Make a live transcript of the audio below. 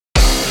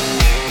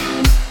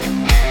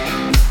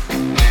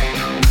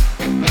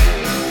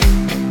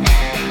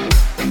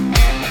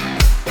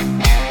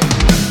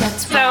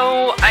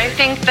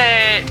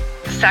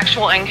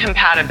sexual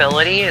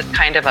incompatibility is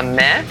kind of a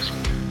myth.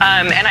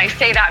 And I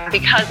say that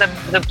because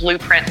of the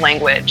blueprint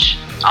language.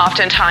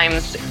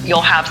 Oftentimes,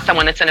 you'll have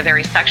someone that's in a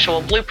very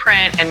sexual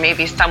blueprint and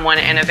maybe someone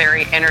in a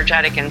very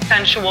energetic and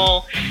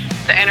sensual.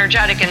 The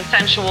energetic and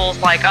sensual's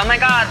like, oh my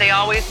God, they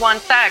always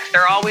want sex.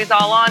 They're always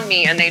all on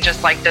me. And they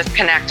just like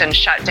disconnect and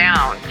shut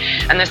down.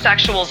 And the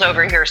sexual's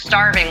over here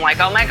starving, like,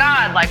 oh my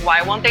God, like,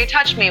 why won't they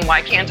touch me?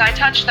 Why can't I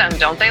touch them?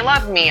 Don't they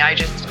love me? I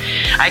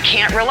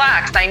can't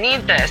relax. I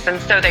need this.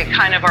 And so they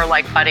kind of are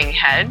like butting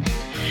heads.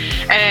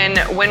 And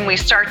when we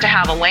start to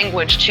have a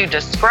language to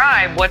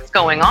describe what's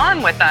going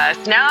on with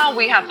us, now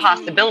we have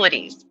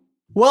possibilities.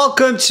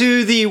 Welcome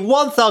to the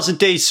 1000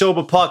 Days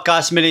Sober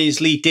podcast. My name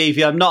is Lee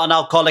Davey. I'm not an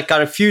alcoholic. I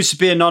refuse to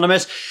be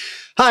anonymous.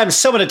 I'm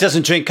someone that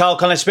doesn't drink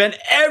alcohol. I spend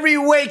every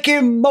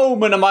waking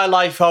moment of my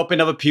life helping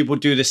other people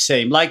do the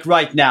same, like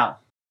right now.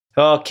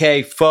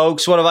 Okay,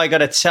 folks, what have I got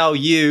to tell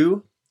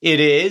you? It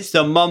is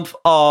the month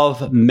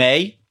of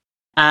May,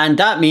 and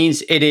that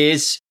means it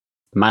is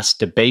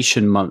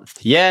Masturbation Month.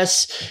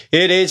 Yes,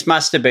 it is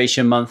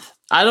Masturbation Month.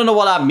 I don't know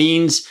what that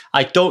means.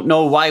 I don't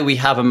know why we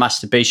have a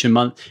Masturbation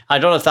Month. I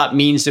don't know if that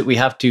means that we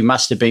have to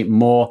masturbate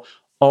more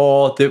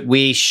or that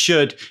we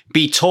should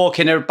be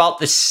talking about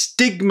the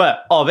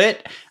stigma of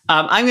it.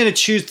 I'm going to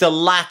choose the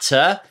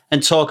latter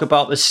and talk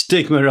about the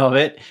stigma of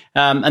it.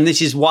 And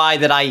this is why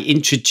that I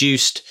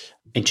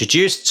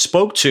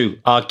spoke to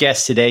our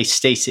guest today,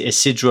 Stacey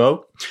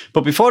Isidro.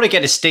 But before I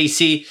get to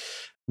Stacey,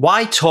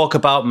 why talk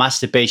about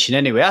masturbation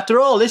anyway?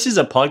 After all, this is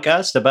a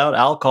podcast about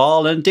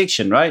alcohol and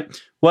addiction, right?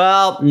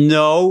 Well,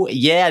 no.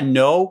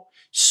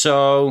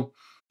 So,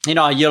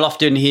 you'll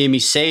often hear me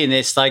saying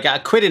this,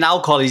 like, quitting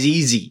alcohol is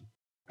easy,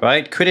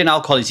 right? Quitting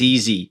alcohol is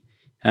easy.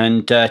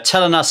 And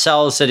telling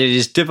ourselves that it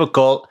is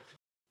difficult,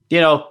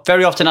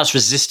 very often that's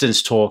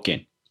resistance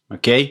talking,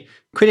 okay?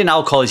 Quitting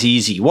alcohol is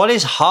easy. What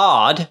is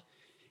hard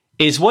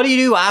is what do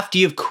you do after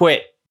you've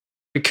quit?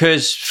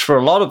 Because for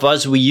a lot of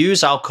us, we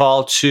use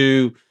alcohol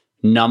to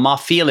numb our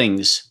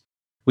feelings.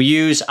 We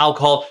use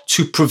alcohol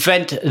to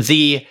prevent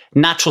the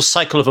natural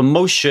cycle of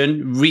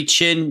emotion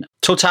reaching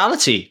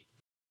totality.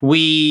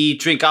 We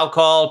drink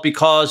alcohol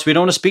because we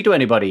don't want to speak to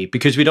anybody,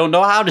 because we don't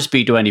know how to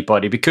speak to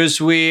anybody,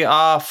 because we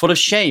are full of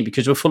shame,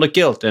 because we're full of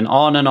guilt, and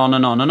on and on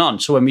and on and on.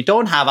 So when we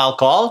don't have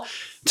alcohol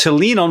to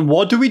lean on,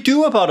 what do we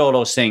do about all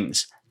those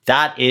things?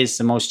 That is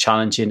the most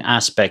challenging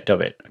aspect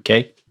of it,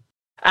 okay?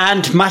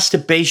 And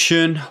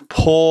masturbation,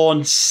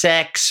 porn,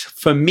 sex,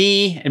 for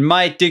me and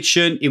my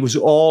addiction, it was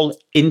all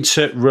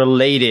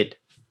interrelated.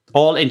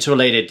 All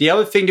interrelated. The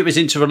other thing that was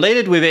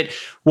interrelated with it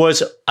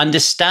was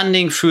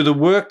understanding through the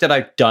work that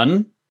I've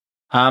done,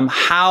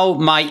 how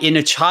my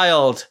inner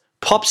child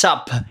pops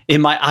up in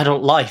my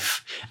adult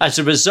life as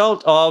a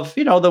result of,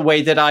 the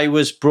way that I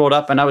was brought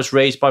up and I was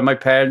raised by my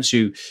parents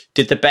who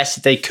did the best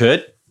that they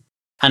could,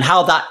 and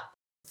how that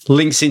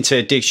links into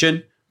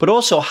addiction. But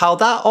also how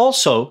that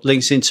also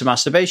links into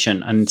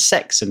masturbation and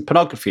sex and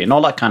pornography and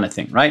all that kind of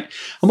thing, right?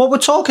 And what we're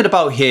talking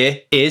about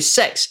here is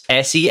sex,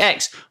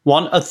 S-E-X,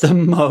 one of the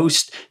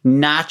most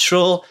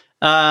natural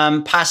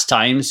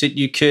pastimes that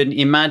you can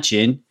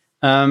imagine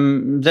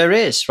there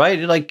is, right?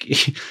 Like,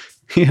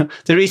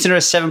 the reason there are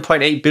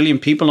 7.8 billion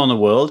people on the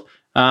world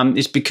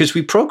is because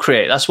we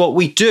procreate. That's what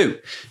we do.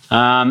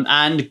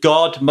 And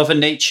God, Mother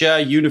Nature,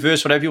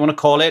 universe, whatever you want to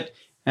call it,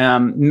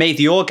 made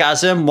the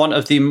orgasm one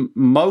of the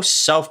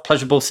most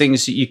self-pleasurable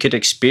things that you could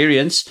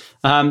experience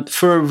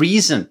for a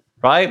reason,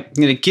 right?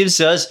 And it gives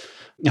us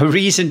a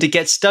reason to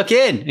get stuck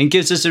in and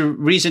gives us a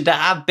reason to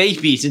have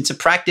babies and to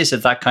practice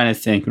at that kind of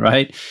thing,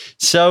 right?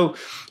 So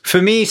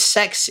for me,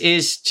 sex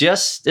is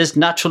just as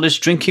natural as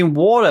drinking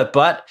water.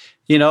 But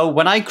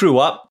when I grew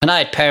up and I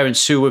had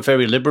parents who were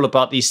very liberal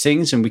about these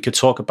things and we could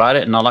talk about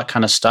it and all that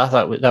kind of stuff,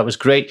 that was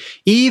great.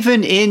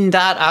 Even in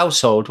that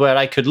household where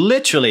I could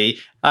literally,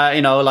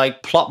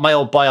 plot my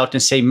old boy out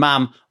and say,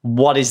 Mom,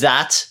 what is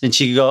that? And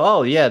she could go,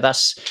 oh, yeah,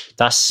 that's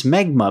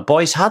smegma.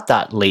 Boys had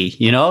that, Lee.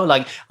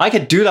 I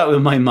could do that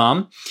with my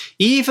mom.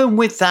 Even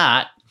with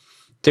that,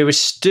 there was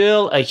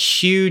still a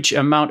huge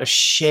amount of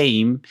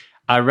shame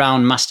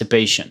around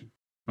masturbation,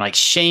 like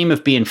shame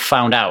of being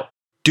found out.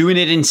 Doing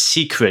it in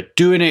secret,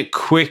 doing it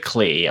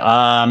quickly.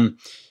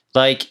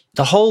 Like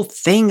the whole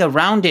thing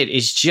around it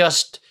is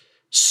just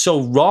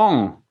so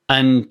wrong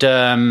and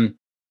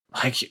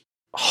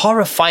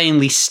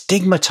horrifyingly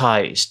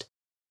stigmatized.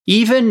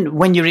 Even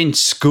when you're in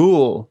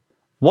school,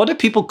 what do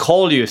people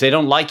call you if they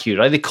don't like you,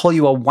 right? They call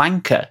you a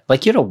wanker.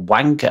 Like you're a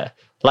wanker.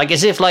 Like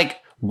as if like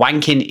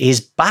wanking is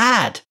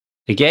bad,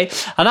 okay?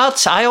 And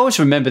I always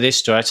remember this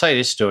story. I'll tell you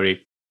this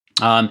story.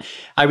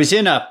 I was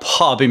in a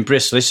pub in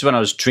Bristol. This is when I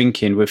was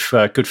drinking with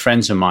good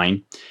friends of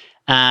mine.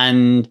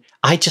 And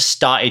I just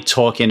started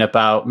talking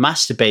about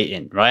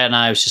masturbating, right? And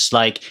I was just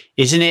like,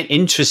 isn't it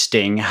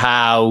interesting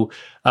how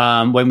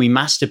when we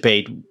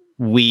masturbate,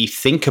 we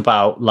think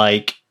about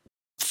like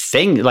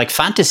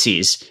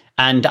fantasies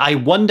And I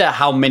wonder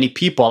how many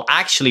people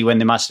actually, when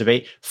they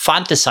masturbate,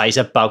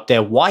 fantasize about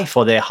their wife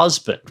or their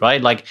husband,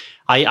 right? Like,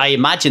 I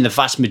imagine the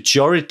vast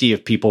majority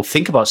of people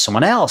think about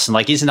someone else and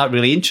like, isn't that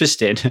really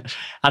interesting?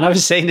 And I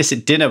was saying this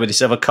at dinner with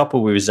this other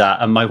couple we was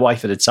at and my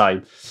wife at the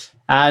time.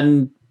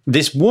 And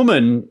this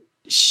woman,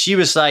 she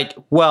was like,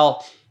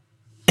 well,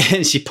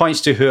 and she points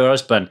to her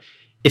husband,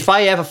 if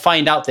I ever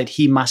find out that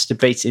he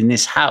masturbates in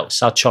this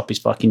house, I'll chop his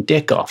fucking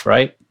dick off,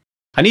 right?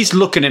 And he's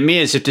looking at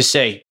me as if to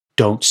say,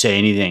 don't say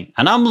anything.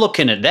 And I'm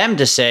looking at them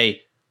to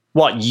say,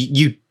 what,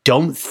 you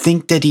don't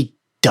think that he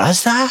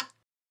does that?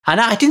 And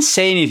I didn't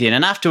say anything.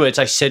 And afterwards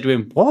I said to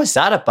him, what was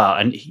that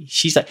about? And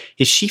she's like,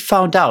 if she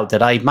found out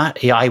that I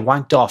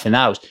wanked off in the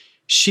house,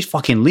 she'd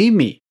fucking leave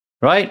me,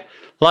 right?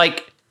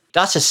 Like,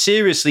 that's a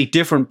seriously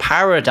different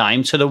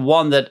paradigm to the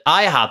one that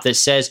I have that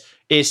says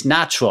it's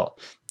natural.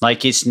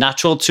 Like, it's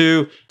natural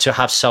to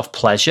have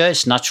self-pleasure.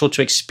 It's natural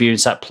to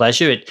experience that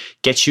pleasure. It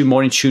gets you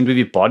more in tune with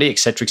your body, et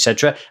cetera, et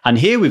cetera. And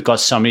here we've got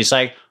somebody who's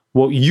like,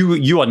 well,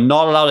 you are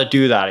not allowed to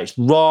do that. It's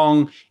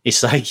wrong.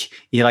 It's like,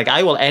 you're like,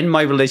 I will end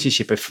my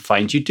relationship if I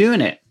find you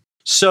doing it.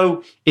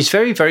 So it's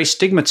very, very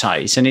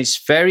stigmatized, and it's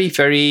very,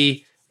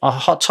 very a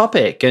hot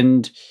topic.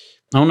 And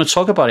I want to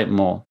talk about it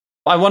more.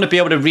 I want to be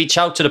able to reach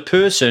out to the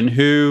person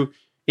who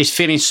is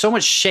feeling so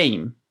much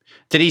shame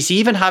that he's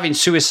even having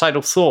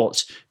suicidal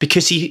thoughts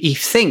because he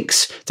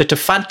thinks that to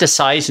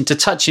fantasize and to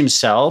touch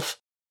himself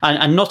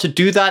and not to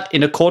do that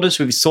in accordance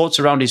with his thoughts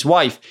around his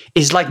wife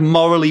is like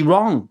morally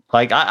wrong.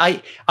 Like,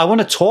 I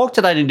want to talk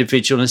to that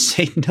individual and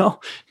say,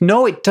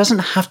 no, it doesn't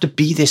have to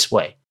be this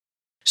way.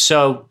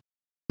 So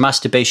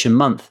masturbation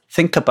month,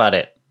 think about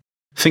it.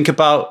 Think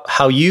about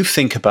how you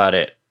think about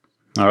it.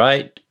 All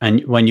right.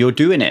 And when you're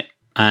doing it,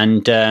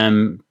 and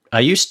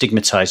are you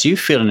stigmatized? Are you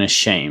feeling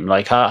ashamed?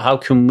 Like, how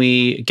can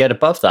we get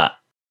above that?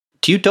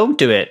 You don't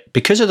do it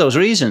because of those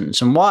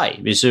reasons, and why?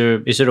 Is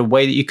there a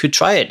way that you could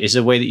try it? Is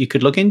there a way that you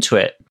could look into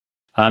it?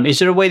 Is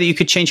there a way that you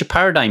could change your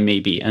paradigm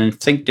maybe and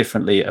think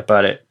differently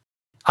about it?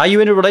 Are you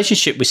in a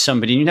relationship with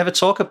somebody and you never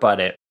talk about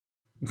it?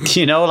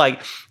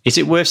 Like, is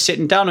it worth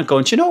sitting down and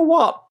going, do you know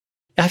what?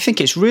 I think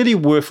it's really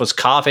worth us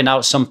carving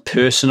out some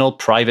personal,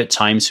 private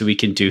time so we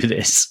can do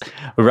this,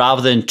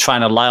 rather than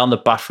trying to lie on the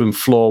bathroom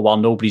floor while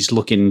nobody's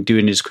looking and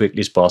doing it as quickly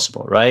as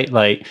possible, right?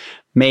 Like,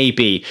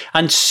 maybe.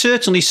 And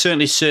certainly,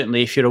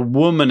 if you're a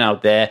woman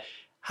out there,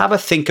 have a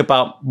think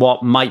about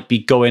what might be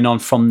going on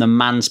from the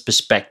man's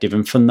perspective,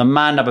 and from the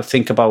man, have a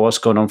think about what's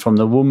going on from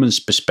the woman's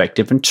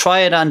perspective, and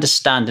try to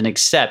understand and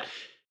accept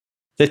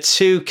the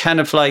two kind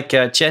of like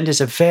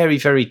genders are very,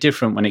 very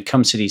different when it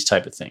comes to these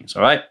type of things.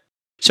 All right.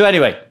 So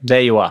anyway,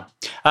 there you are.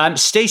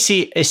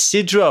 Stacy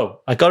Isidro,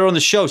 I got her on the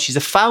show. She's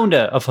the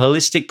founder of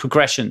Holistic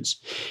Progressions,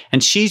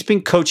 and she's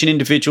been coaching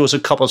individuals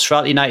and couples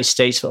throughout the United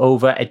States for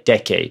over a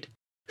decade.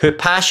 Her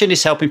passion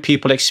is helping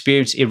people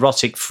experience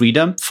erotic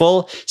freedom,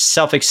 full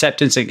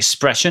self-acceptance and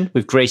expression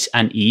with grace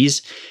and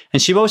ease. And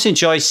she most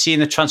enjoys seeing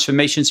the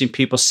transformations in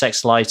people's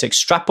sex lives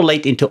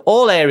extrapolate into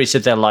all areas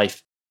of their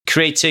life,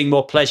 creating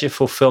more pleasure,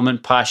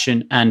 fulfillment,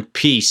 passion, and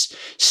peace.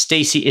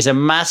 Stacy is a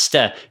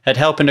master at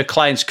helping her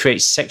clients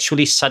create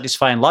sexually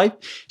satisfying life.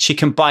 She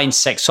combines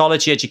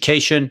sexology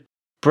education,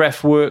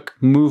 breath work,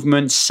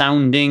 movement,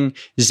 sounding,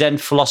 Zen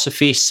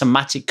philosophy,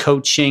 somatic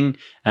coaching,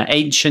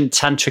 ancient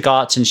tantric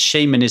arts, and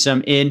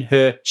shamanism in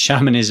her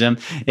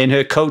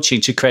coaching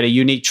to create a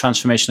unique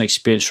transformational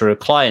experience for her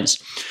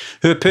clients.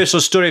 Her personal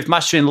story of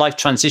mastering life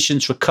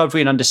transitions, recovery,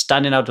 and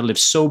understanding how to live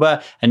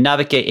sober and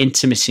navigate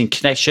intimacy and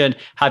connection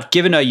have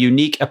given her a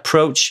unique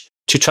approach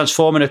to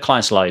transforming her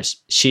clients'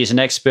 lives. She is an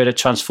expert at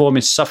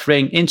transforming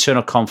suffering,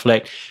 internal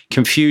conflict,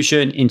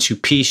 confusion into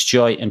peace,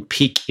 joy, and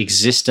peak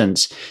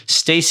existence.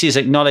 Stacy is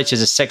acknowledged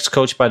as a sex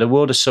coach by the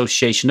World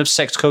Association of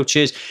Sex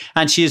Coaches,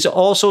 and she is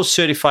also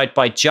certified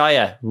by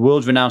Jaya,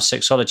 world-renowned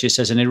sexologist,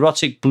 as an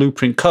erotic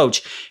blueprint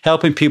coach,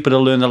 helping people to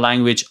learn the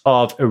language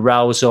of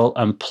arousal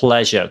and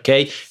pleasure.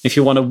 Okay, if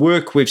you want to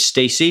work with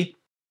Stacy,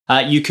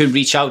 you can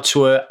reach out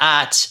to her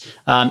at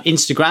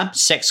Instagram,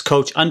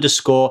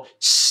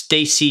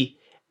 sexcoach_Stacy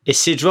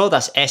Isidro,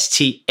 that's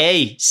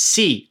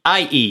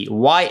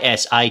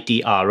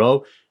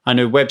STACIEYSIDRO, and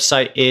her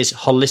website is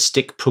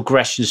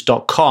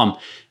holisticprogressions.com.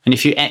 And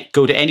if you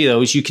go to any of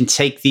those, you can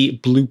take the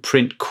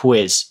blueprint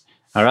quiz.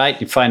 All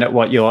right, you find out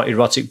what your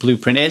erotic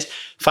blueprint is,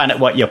 find out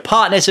what your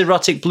partner's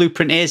erotic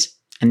blueprint is,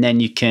 and then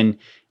you can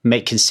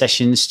make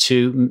concessions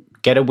to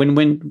get a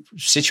win-win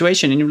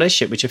situation in your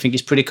relationship, which I think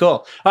is pretty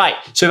cool. All right,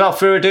 so without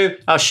further ado,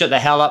 I'll shut the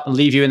hell up and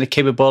leave you in the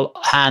capable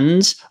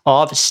hands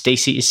of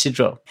Stacy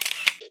Isidro.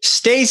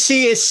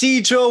 Stacy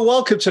Isidro,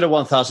 welcome to the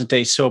 1000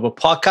 Days Sober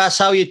podcast.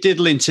 How are you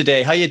diddling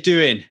today? How are you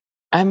doing?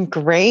 I'm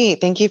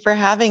great. Thank you for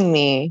having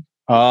me.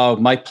 Oh,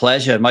 my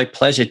pleasure. My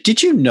pleasure.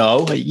 Did you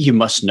know, you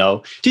must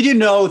know, did you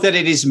know that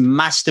it is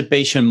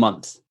Masturbation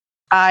Month?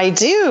 I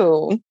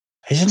do.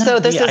 This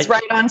is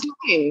right on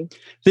time.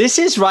 This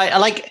is right.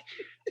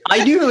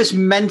 I knew it was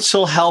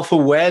Mental Health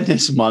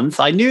Awareness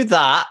Month. I knew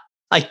that.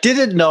 I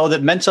didn't know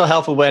that Mental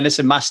Health Awareness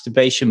and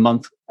Masturbation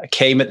Month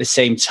came at the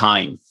same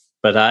time.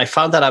 But I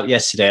found that out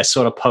yesterday. I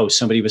saw a post.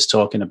 Somebody was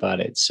talking about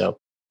it. So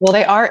Well,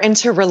 they are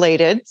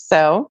interrelated.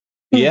 So,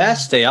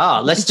 yes, they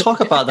are. Let's talk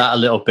about that a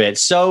little bit.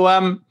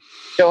 So,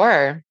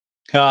 sure.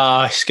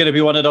 It's going to be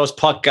one of those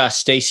podcasts,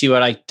 Stacey,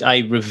 where I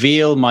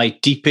reveal my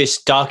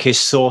deepest,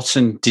 darkest thoughts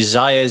and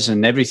desires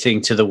and everything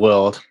to the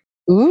world.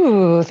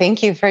 Ooh,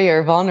 thank you for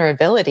your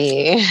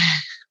vulnerability.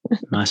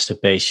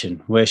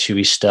 Masturbation. Where should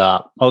we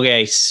start?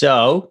 Okay,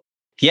 so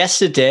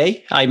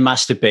yesterday I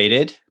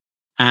masturbated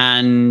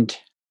and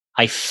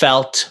I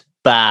felt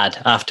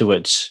bad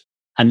afterwards.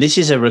 And this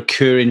is a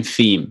recurring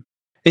theme.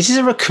 This is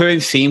a recurring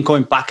theme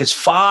going back as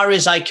far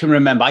as I can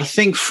remember. I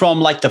think from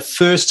like the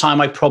first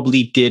time I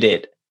probably did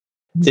it.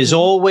 There's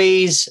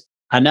always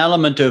an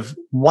element of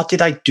what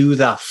did I do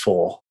that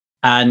for?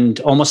 And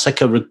almost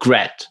like a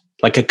regret,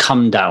 like a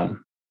come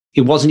down.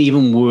 It wasn't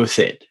even worth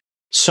it.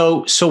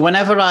 So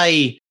whenever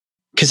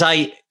because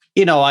I'm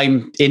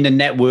in a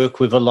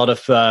network with a lot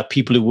of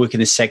people who work in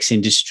the sex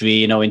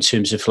industry, in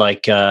terms of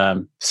like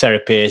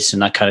therapists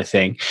and that kind of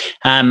thing.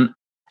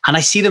 And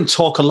I see them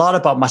talk a lot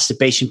about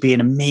masturbation being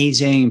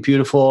amazing and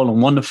beautiful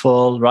and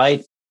wonderful,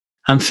 right?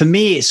 And for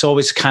me, it's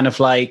always kind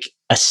of like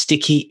a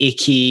sticky,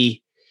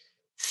 icky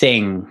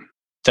thing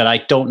that I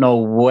don't know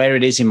where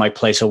it is in my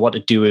place or what to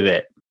do with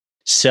it.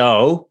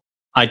 So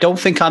I don't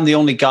think I'm the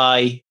only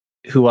guy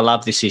who will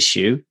have this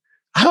issue.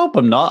 I hope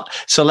I'm not.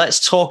 So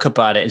let's talk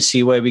about it and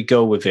see where we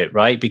go with it,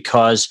 right?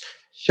 Because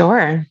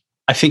sure,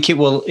 I think it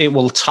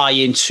will tie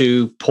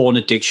into porn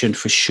addiction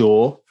for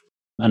sure,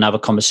 and have a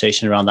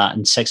conversation around that,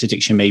 and sex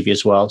addiction maybe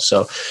as well.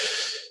 So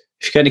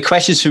if you've got any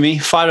questions for me,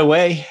 fire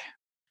away.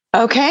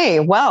 Okay.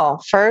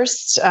 Well,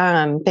 first,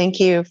 thank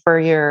you for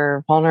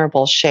your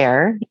vulnerable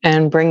share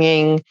and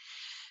bringing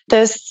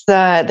this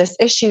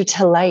issue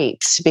to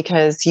light,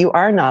 because you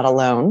are not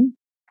alone.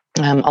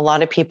 A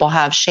lot of people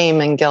have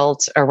shame and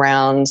guilt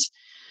around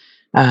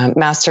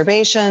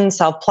masturbation,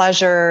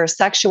 self-pleasure,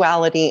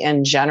 sexuality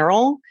in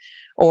general,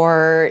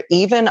 or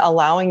even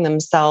allowing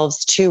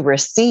themselves to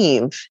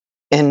receive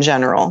in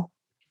general.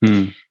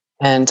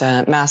 And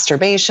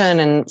masturbation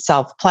and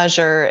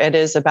self-pleasure, it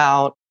is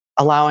about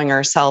allowing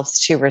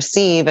ourselves to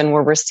receive, and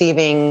we're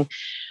receiving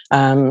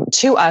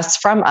to us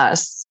from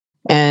us.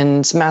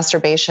 And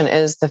masturbation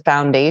is the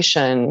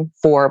foundation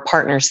for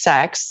partner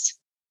sex.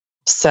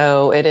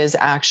 So it is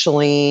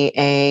actually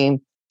a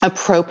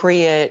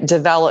appropriate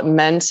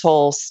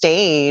developmental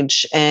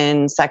stage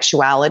in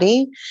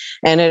sexuality.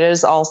 And it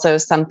is also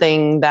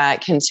something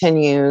that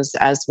continues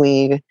as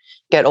we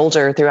get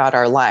older throughout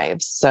our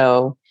lives.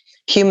 So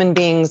human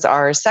beings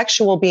are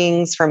sexual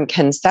beings from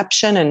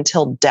conception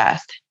until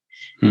death.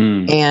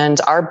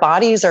 And our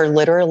bodies are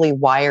literally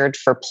wired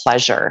for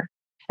pleasure.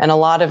 And a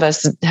lot of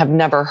us have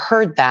never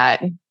heard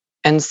that.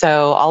 And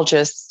so I'll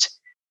just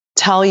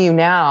tell you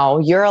now,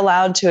 you're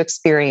allowed to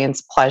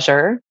experience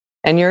pleasure,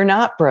 and you're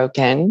not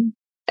broken.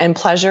 And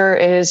pleasure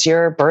is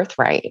your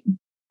birthright.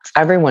 It's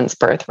everyone's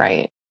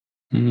birthright.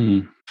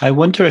 I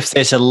wonder if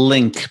there's a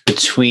link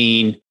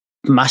between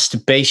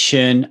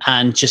masturbation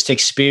and just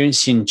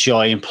experiencing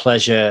joy and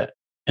pleasure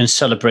and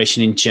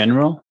celebration in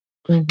general.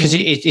 Because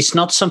it's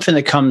not something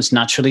that comes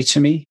naturally to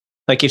me.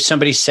 Like if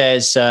somebody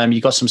says, you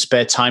got some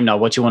spare time now,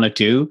 what do you want to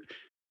do?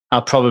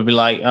 I'll probably be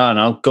like, I don't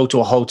know, go to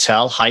a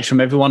hotel, hide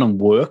from everyone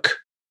and work.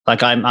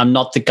 Like I'm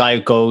not the guy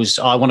who goes,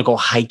 I want to go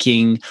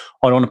hiking,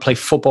 or I want to play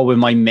football with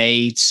my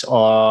mates,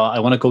 or I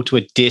want to go to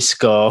a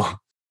disco.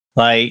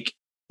 Like,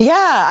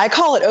 yeah, I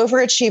call it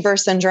overachiever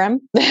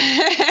syndrome.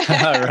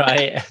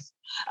 Right.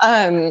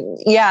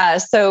 Yeah.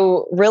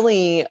 So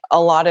really a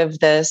lot of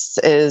this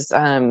is,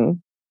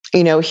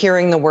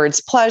 hearing the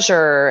words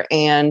pleasure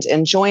and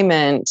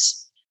enjoyment,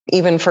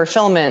 even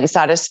fulfillment and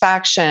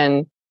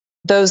satisfaction.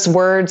 Those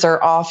words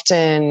are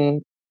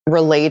often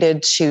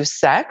related to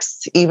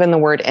sex. Even the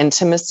word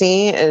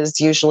intimacy is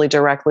usually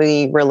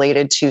directly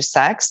related to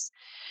sex.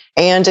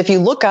 And if you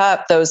look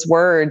up those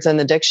words in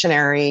the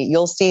dictionary,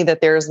 you'll see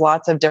that there's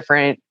lots of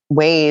different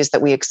ways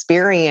that we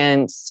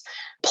experience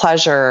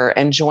pleasure,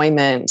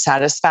 enjoyment,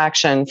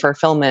 satisfaction,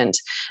 fulfillment,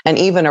 and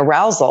even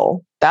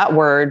arousal. That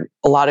word,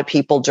 a lot of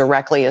people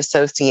directly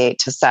associate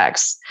to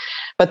sex.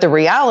 But the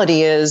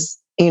reality is,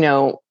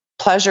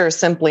 pleasure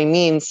simply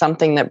means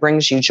something that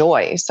brings you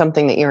joy,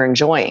 something that you're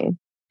enjoying.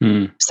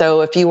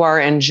 So if you are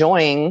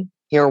enjoying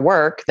your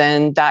work,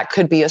 then that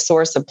could be a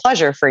source of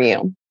pleasure for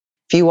you.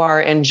 If you are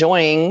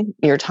enjoying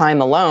your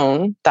time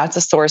alone, that's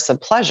a source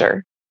of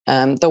pleasure.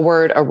 The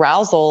word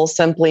arousal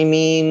simply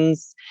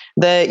means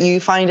that you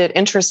find it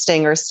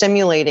interesting or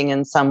stimulating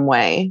in some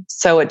way.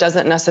 So it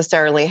doesn't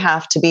necessarily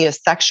have to be a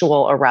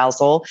sexual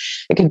arousal.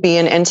 It could be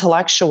an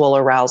intellectual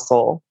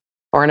arousal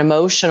or an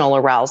emotional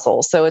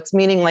arousal. So it's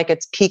meaning like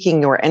it's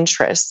piquing your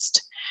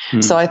interest.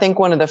 So I think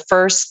one of the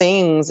first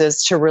things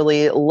is to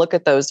really look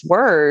at those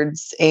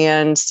words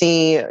and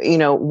see,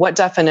 what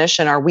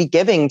definition are we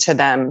giving to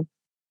them?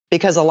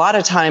 Because a lot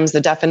of times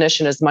the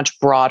definition is much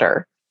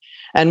broader.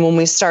 And when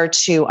we start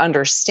to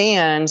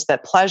understand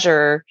that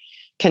pleasure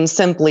can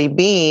simply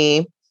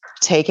be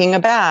taking a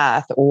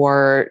bath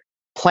or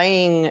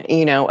playing,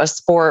 a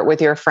sport with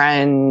your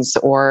friends,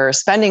 or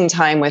spending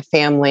time with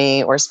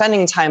family, or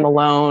spending time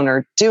alone,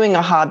 or doing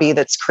a hobby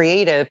that's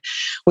creative,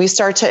 we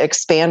start to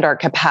expand our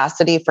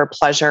capacity for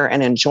pleasure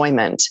and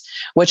enjoyment,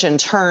 which in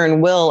turn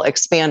will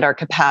expand our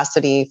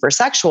capacity for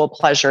sexual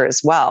pleasure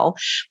as well.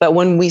 But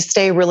when we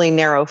stay really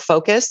narrow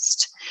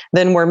focused,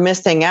 then we're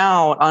missing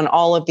out on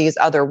all of these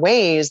other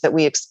ways that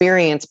we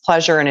experience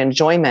pleasure and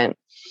enjoyment.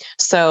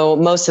 So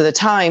most of the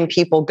time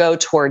people go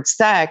towards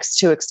sex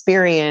to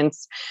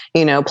experience,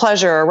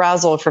 pleasure,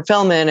 arousal,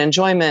 fulfillment,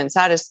 enjoyment,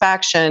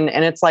 satisfaction.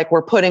 And it's like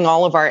we're putting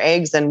all of our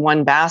eggs in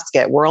one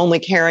basket. We're only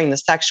carrying the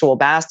sexual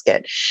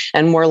basket.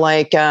 And we're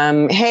like,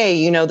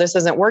 hey, this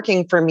isn't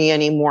working for me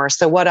anymore.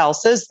 So what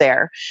else is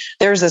there?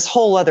 There's this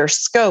whole other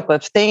scope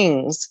of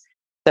things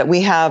that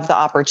we have the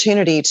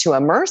opportunity to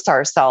immerse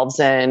ourselves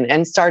in,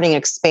 and starting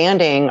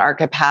expanding our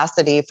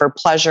capacity for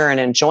pleasure and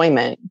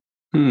enjoyment.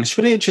 It's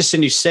really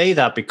interesting you say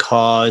that,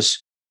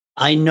 because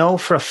I know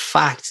for a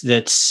fact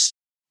that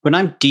when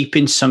I'm deep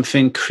in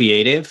something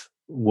creative,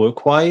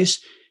 work-wise,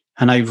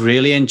 and I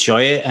really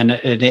enjoy it, and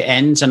it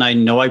ends and I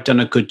know I've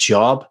done a good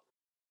job,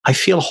 I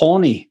feel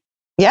horny.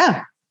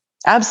 Yeah.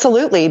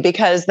 Absolutely.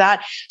 Because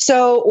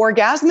so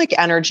orgasmic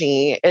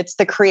energy, it's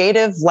the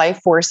creative life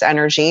force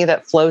energy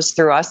that flows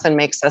through us and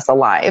makes us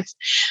alive.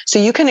 So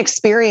you can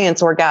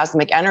experience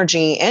orgasmic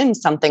energy in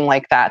something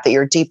like that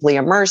you're deeply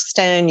immersed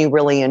in, you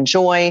really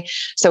enjoy.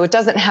 So it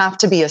doesn't have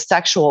to be a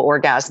sexual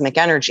orgasmic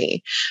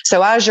energy.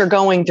 So as you're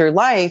going through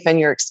life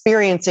and you're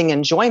experiencing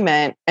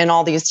enjoyment in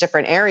all these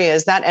different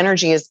areas, that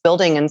energy is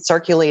building and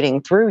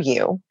circulating through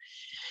you.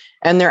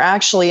 And there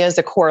actually is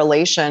a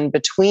correlation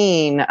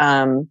between,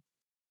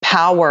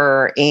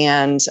 power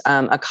and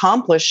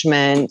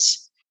accomplishment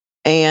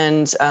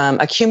and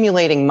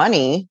accumulating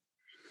money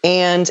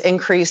and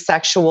increased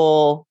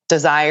sexual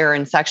desire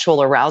and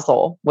sexual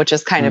arousal, which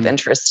is kind of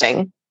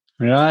interesting.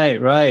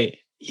 Right.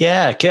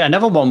 Yeah.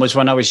 Another one was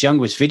when I was young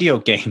was video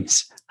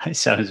games. It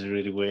sounds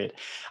really weird.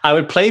 I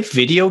would play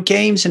video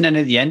games, and then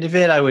at the end of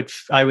it, I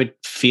would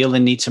feel the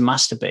need to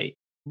masturbate.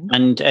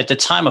 And at the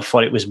time, I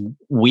thought it was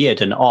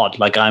weird and odd.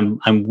 Like I'm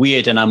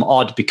weird and I'm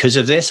odd because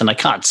of this, and I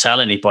can't tell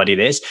anybody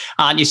this.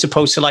 Aren't you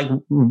supposed to like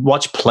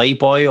watch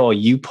Playboy or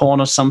YouPorn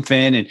or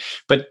something?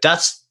 But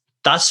that's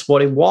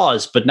what it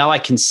was. But now I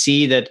can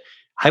see that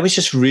I was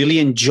just really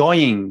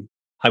enjoying.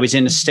 I was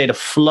in a state of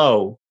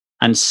flow,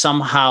 and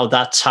somehow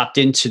that tapped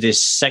into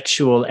this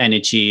sexual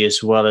energy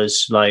as well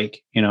as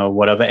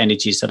whatever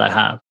energies that I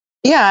have.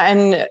 Yeah.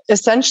 And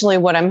essentially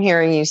what I'm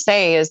hearing you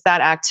say is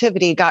that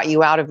activity got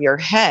you out of your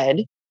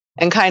head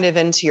and kind of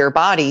into your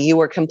body. You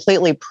were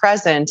completely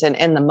present and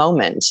in the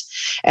moment.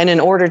 And in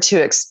order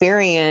to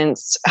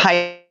experience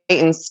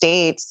heightened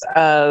states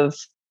of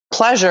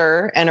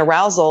pleasure and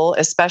arousal,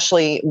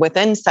 especially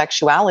within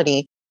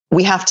sexuality,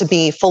 we have to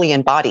be fully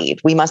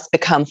embodied. We must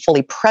become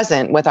fully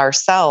present with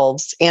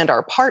ourselves and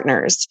our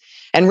partners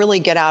and really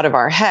get out of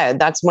our head.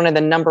 That's one of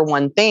the number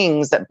one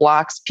things that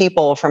blocks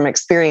people from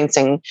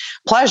experiencing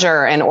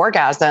pleasure and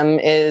orgasm,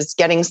 is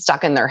getting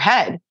stuck in their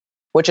head,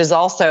 which is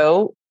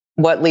also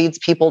what leads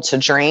people to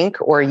drink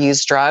or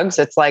use drugs.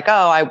 It's like,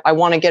 oh, I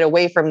want to get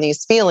away from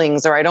these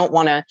feelings, or I don't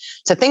want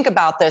to think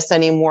about this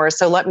anymore.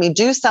 So let me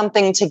do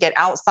something to get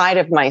outside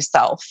of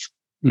myself.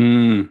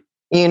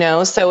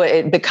 So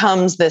it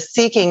becomes the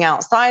seeking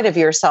outside of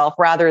yourself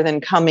rather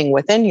than coming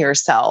within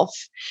yourself.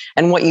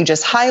 And what you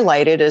just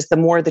highlighted is the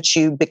more that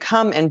you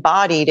become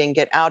embodied and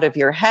get out of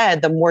your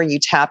head, the more you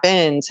tap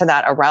into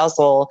that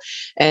arousal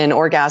and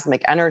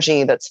orgasmic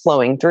energy that's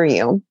flowing through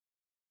you.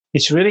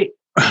 It's really,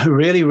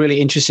 really,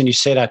 really interesting you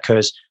say that,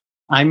 because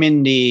I'm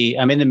in the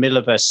middle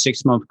of a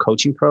 6-month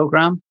coaching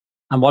program.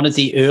 And one of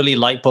the early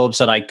light bulbs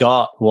that I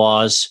got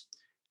was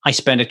I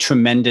spent a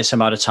tremendous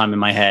amount of time in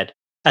my head.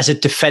 As a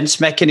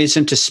defense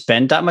mechanism to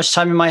spend that much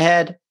time in my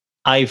head,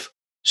 I've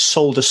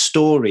sold a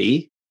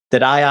story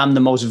that I am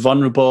the most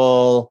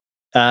vulnerable,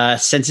 I'm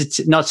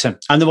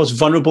the most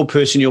vulnerable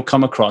person you'll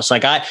come across.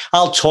 Like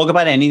I'll talk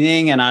about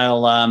anything and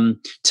I'll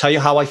tell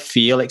you how I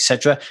feel,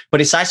 etc.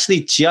 But it's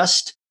actually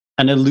just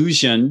an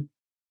illusion.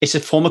 It's a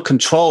form of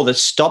control that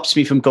stops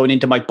me from going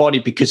into my body,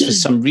 because for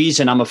some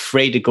reason I'm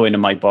afraid to go into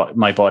my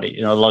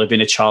body. A lot of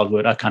inner child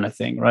work, that kind of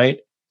thing,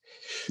 right?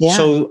 Yeah.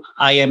 So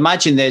I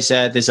imagine there's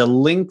a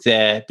link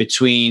there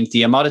between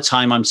the amount of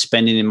time I'm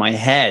spending in my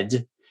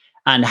head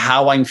and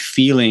how I'm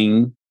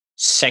feeling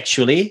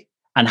sexually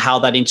and how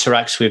that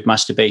interacts with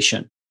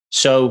masturbation.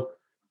 So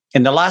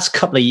in the last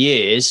couple of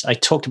years, I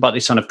talked about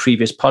this on a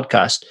previous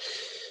podcast,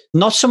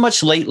 not so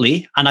much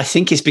lately, and I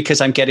think it's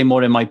because I'm getting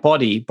more in my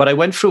body, but I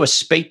went through a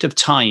spate of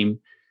time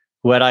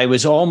where I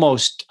was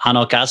almost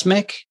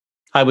anorgasmic.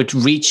 I would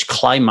reach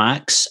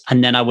climax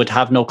and then I would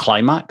have no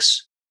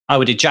climax. I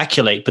would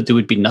ejaculate, but there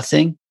would be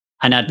nothing.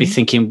 And I'd be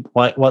thinking,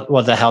 what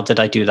the hell did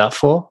I do that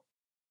for?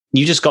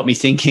 You just got me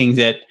thinking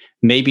that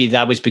maybe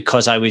that was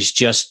because I was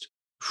just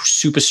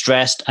super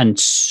stressed and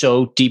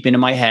so deep into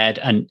my head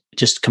and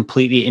just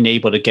completely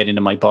unable to get into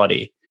my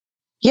body.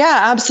 Yeah,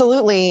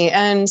 absolutely.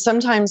 And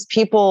sometimes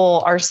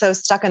people are so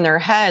stuck in their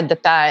head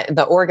that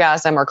the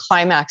orgasm or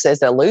climax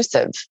is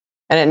elusive.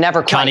 and it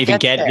never can't even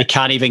get there. You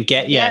can't even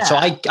get so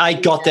I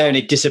got there and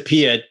it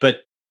disappeared,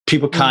 but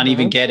people can't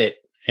even get it.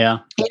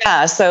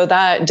 Yeah, so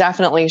that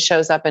definitely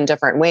shows up in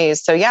different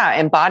ways. So yeah,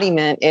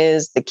 embodiment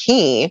is the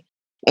key,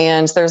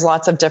 and there's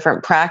lots of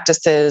different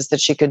practices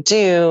that you could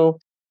do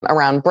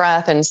around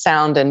breath and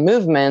sound and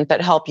movement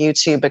that help you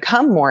to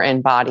become more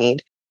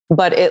embodied.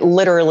 But it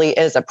literally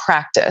is a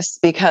practice,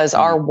 because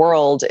our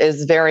world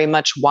is very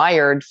much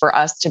wired for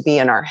us to be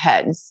in our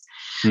heads.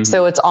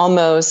 So it's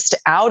almost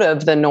out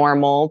of the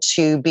normal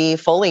to be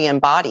fully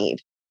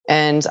embodied.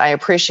 And I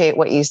appreciate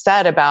what you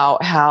said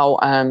about how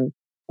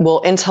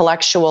we'll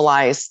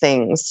intellectualize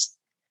things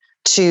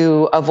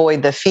to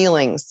avoid the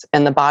feelings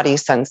and the body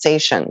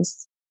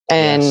sensations.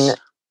 And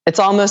it's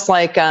almost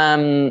like,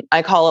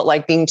 I call it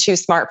like being too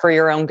smart for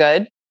your own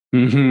good.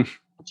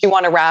 You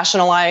want to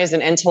rationalize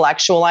and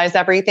intellectualize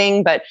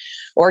everything, but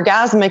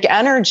orgasmic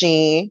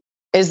energy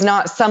is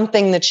not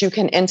something that you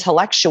can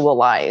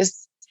intellectualize.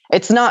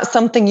 It's not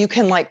something you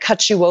can like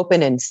cut you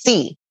open and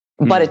see,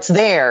 but it's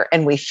there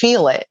and we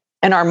feel it.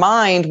 And our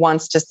mind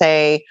wants to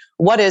say,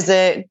 what is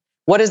it?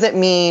 What does it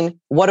mean?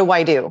 What do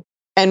I do?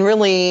 And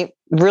really,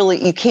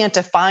 you can't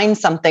define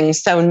something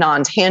so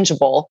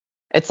non-tangible.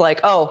 It's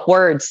like, oh,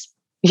 words,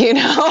 they're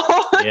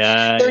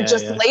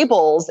just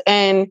labels.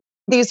 And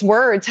these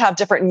words have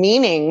different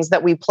meanings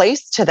that we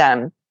place to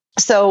them.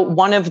 So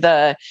one of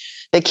the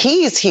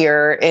keys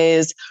here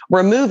is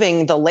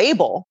removing the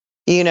label.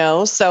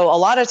 So a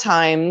lot of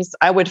times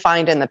I would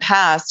find in the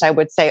past, I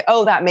would say,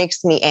 oh, that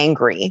makes me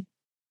angry.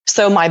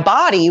 So my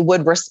body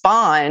would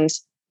respond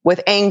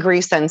with angry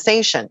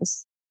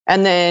sensations.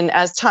 And then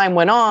as time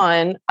went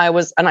on,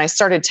 I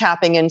started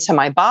tapping into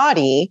my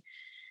body.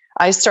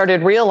 I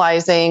started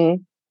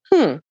realizing,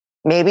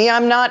 maybe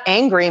I'm not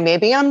angry.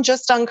 Maybe I'm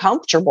just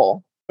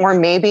uncomfortable. Or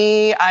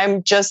maybe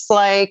I'm just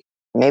like,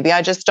 maybe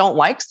I just don't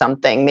like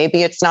something.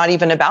 Maybe it's not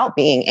even about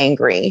being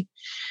angry.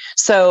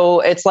 So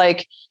it's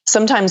like,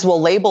 sometimes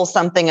we'll label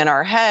something in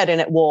our head and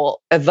it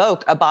will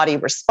evoke a body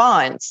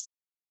response.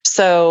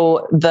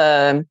 So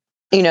the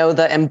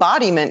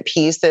embodiment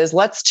piece is,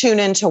 let's tune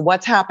into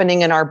what's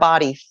happening in our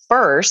body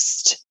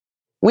first.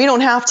 We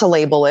don't have to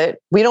label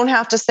it. We don't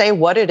have to say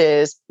what it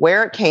is,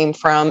 where it came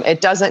from.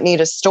 It doesn't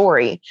need a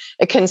story.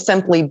 It can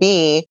simply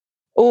be,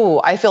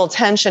 oh, I feel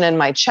tension in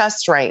my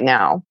chest right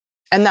now.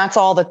 And that's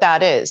all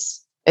that is.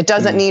 It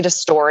doesn't need a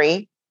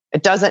story.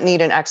 It doesn't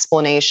need an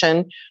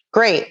explanation.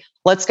 Great.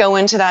 Let's go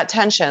into that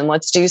tension.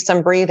 Let's do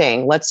some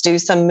breathing. Let's do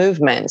some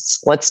movements.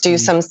 Let's do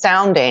some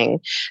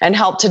sounding and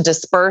help to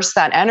disperse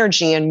that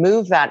energy and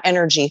move that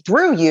energy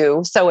through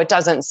you so it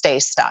doesn't stay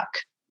stuck.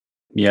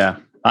 Yeah.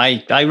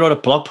 I wrote a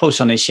blog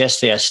post on this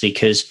yesterday, actually,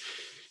 because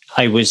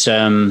I was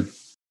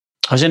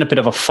in a bit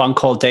of a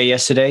funk all day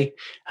yesterday.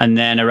 And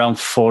then around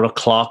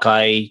 4:00,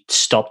 I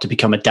stopped to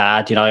become a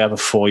dad. I have a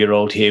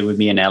 4-year-old here with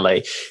me in LA.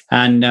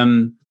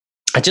 And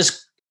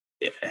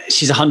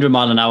she's 100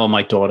 miles an hour,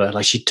 my daughter.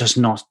 Like, she does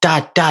not,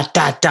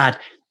 dad.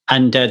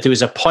 And there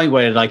was a point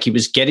where like it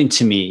was getting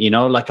to me,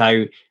 like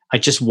I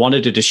just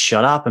wanted her to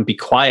shut up and be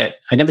quiet.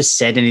 I never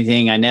said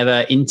anything. I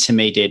never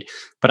intimated,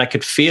 but I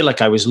could feel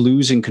like I was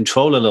losing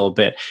control a little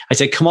bit. I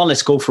said, come on,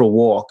 let's go for a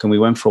walk. And we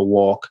went for a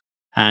walk.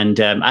 And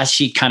as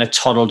she kind of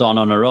toddled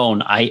on her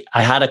own, I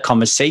had a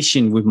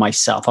conversation with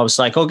myself. I was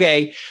like,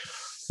 okay,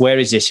 where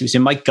is this? It was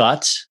in my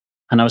gut.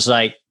 And I was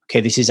like,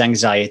 okay, this is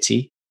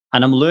anxiety.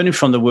 And I'm learning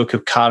from the work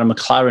of Cara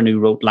McLaren, who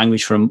wrote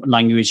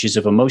Languages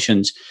of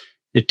Emotions,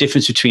 the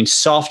difference between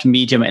soft,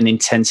 medium, and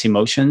intense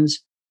emotions.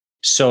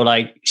 So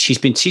like, she's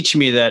been teaching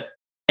me that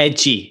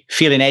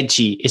feeling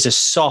edgy is a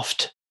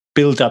soft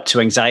build up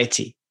to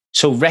anxiety.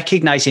 So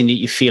recognizing that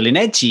you're feeling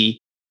edgy,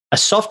 a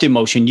soft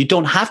emotion, you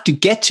don't have to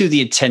get to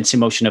the intense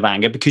emotion of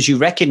anger because you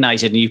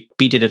recognize it and you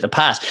beat it at the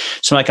past.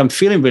 So like, I'm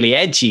feeling really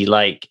edgy.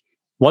 Like,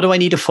 what do I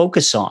need to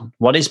focus on?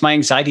 What is my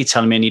anxiety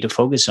telling me I need to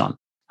focus on?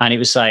 And it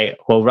was like,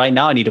 well, right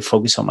now I need to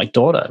focus on my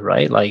daughter,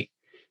 right? Like,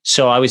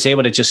 so I was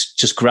able to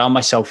just ground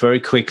myself very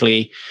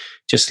quickly,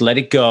 just let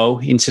it go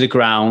into the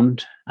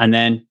ground, and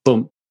then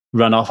boom,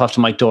 run off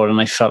after my daughter.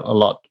 And I felt a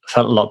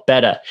lot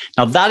better.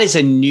 Now that is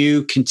a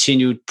new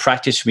continued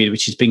practice for me,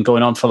 which has been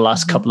going on for the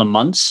last couple of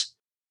months.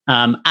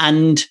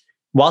 And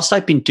whilst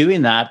I've been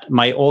doing that,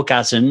 my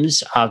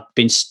orgasms have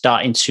been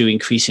starting to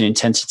increase in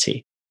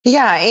intensity.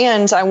 Yeah.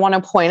 And I want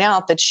to point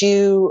out that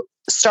you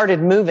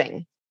started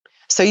moving.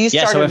 So you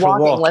started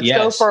walking. Let's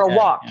go for a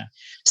walk. Yeah.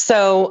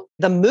 So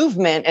the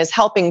movement is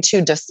helping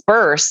to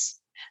disperse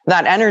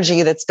that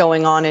energy that's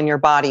going on in your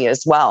body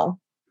as well.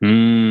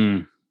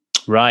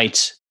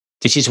 Right.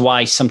 This is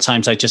why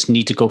sometimes I just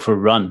need to go for a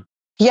run.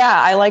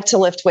 Yeah, I like to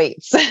lift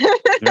weights.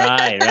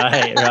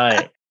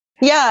 Right.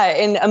 Yeah,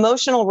 and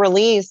emotional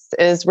release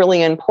is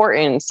really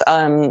important.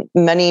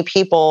 Many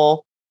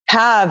people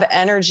have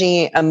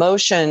energy,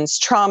 emotions,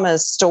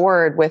 traumas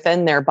stored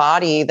within their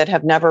body that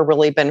have never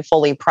really been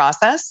fully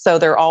processed. So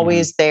they're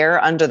always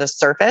there under the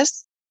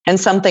surface, and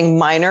something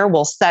minor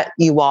will set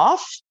you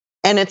off.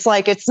 And it's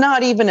like, it's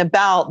not even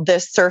about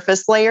this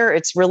surface layer.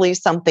 It's really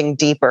something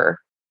deeper.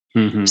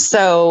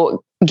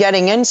 So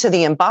getting into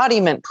the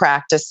embodiment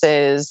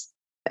practices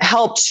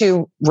help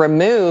to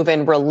remove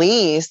and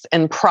release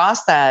and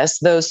process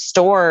those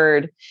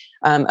stored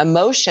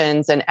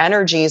emotions and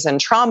energies and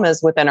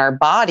traumas within our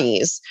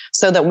bodies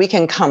so that we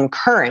can come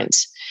current.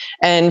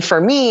 And for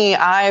me,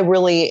 I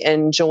really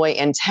enjoy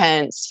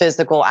intense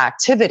physical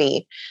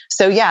activity.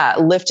 So yeah,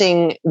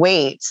 lifting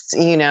weights,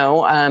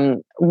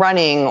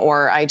 running,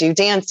 or I do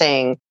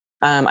dancing.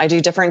 I do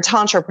different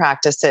tantra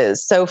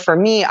practices. So for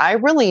me, I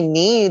really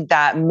need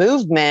that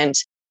movement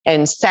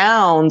and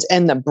sound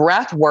and the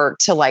breath work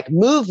to like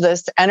move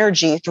this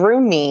energy through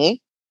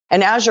me.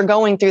 And as you're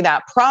going through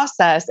that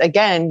process,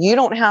 again, you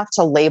don't have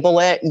to label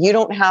it. You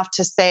don't have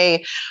to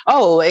say,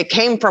 oh, it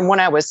came from when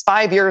I was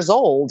 5 years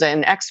old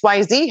and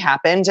XYZ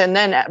happened and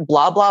then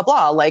blah, blah,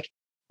 blah. Like,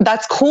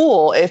 that's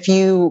cool if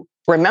you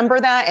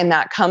remember that and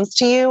that comes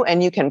to you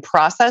and you can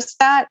process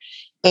that.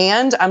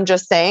 And I'm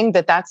just saying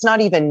that that's not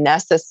even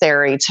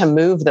necessary to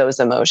move those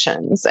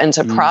emotions and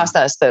to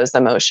process those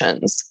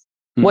emotions.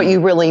 What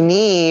you really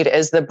need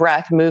is the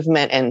breath,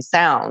 movement, and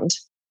sound.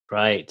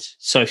 Right.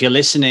 So if you're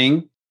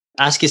listening,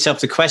 ask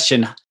yourself the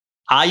question,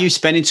 are you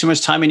spending too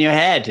much time in your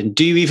head? And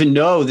do you even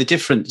know the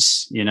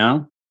difference,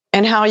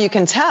 And how you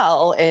can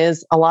tell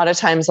is a lot of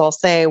times I'll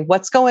say,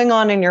 what's going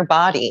on in your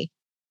body?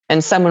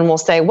 And someone will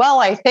say, well,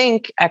 I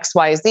think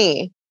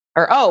XYZ.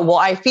 Or, oh, well,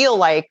 I feel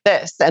like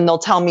this. And they'll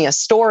tell me a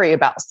story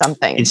about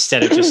something.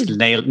 Instead of just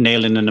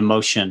nailing an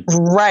emotion.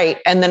 Right.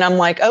 And then I'm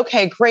like,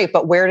 okay, great.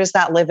 But where does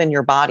that live in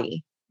your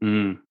body?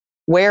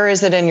 Where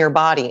is it in your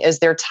body? Is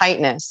there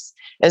tightness?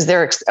 Is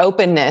there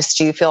openness?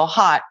 Do you feel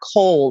hot,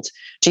 cold?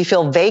 Do you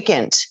feel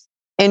vacant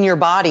in your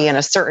body in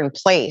a certain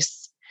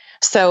place?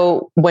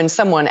 So when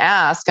someone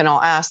asks, and I'll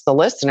ask the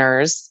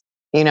listeners,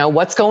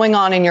 what's going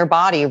on in your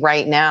body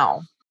right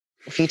now?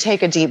 If you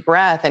take a deep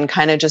breath and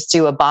kind of just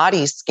do a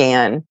body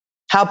scan,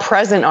 how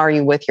present are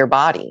you with your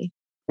body?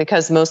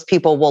 Because most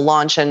people will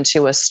launch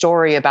into a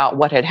story about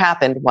what had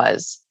happened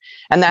was.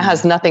 And that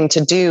has nothing to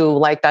do,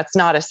 like, that's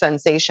not a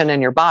sensation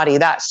in your body.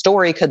 That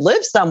story could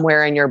live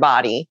somewhere in your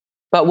body.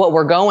 But what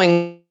we're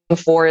going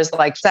for is,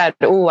 like said,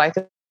 oh, I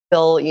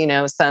feel,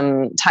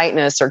 some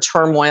tightness or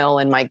turmoil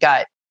in my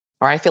gut,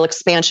 or I feel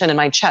expansion in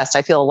my chest.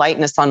 I feel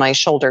lightness on my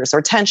shoulders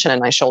or tension in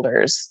my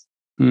shoulders.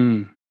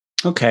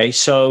 Okay.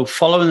 So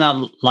following that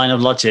line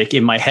of logic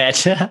in my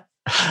head,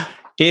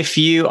 if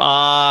you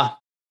are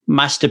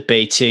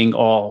masturbating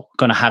or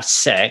going to have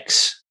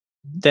sex,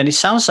 then it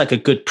sounds like a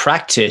good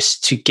practice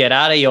to get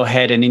out of your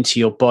head and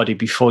into your body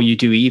before you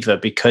do either.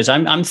 Because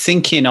I'm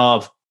thinking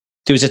of,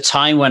 there was a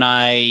time when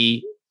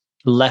I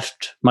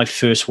left my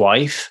first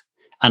wife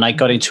and I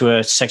got into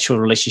a sexual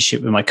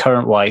relationship with my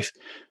current wife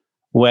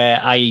where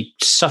I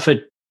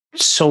suffered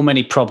so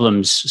many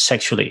problems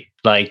sexually,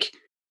 like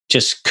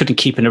just couldn't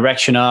keep an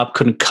erection up,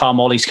 couldn't come,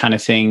 all these kind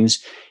of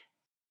things.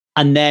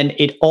 And then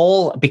it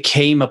all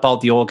became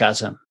about the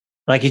orgasm.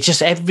 Like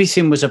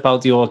everything was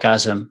about the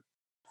orgasm.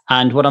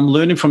 And what I'm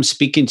learning from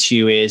speaking to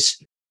you is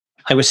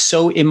I was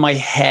so in my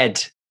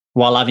head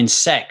while having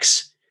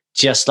sex,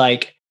 just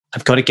like,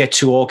 I've got to get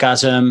to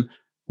orgasm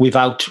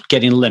without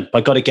getting limp. I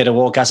got to get an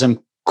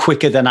orgasm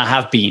quicker than I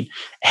have been.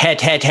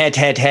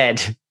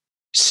 Head.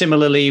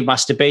 Similarly,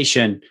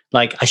 masturbation,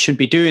 like I shouldn't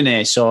be doing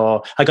this,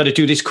 or I got to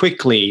do this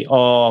quickly,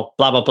 or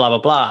blah, blah, blah,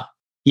 blah, blah.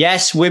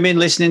 Yes, women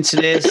listening to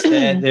this,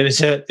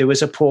 there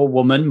was a poor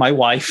woman, my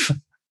wife,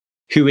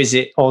 who is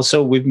it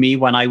also with me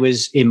when I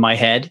was in my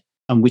head,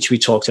 and which we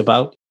talked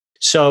about.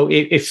 So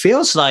it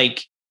feels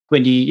like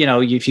when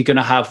if you're going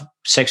to have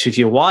sex with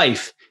your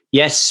wife,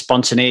 yes,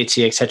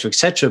 spontaneity, et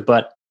cetera,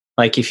 but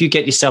like if you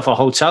get yourself a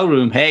hotel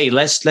room, hey,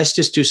 let's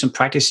just do some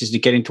practices to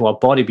get into our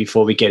body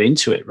before we get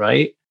into it,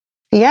 right?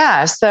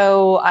 Yeah.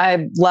 So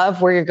I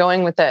love where you're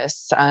going with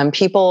this.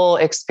 People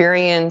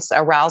experience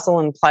arousal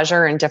and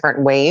pleasure in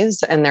different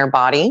ways in their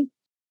body.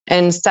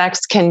 And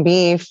sex can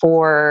be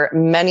for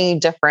many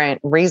different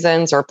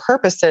reasons or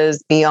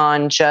purposes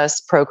beyond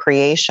just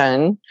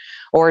procreation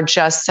or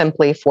just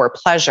simply for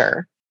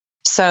pleasure.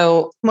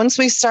 So once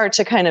we start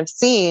to kind of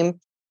see,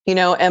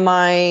 am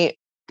I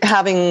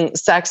having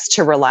sex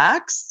to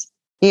relax?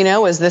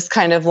 Is this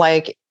kind of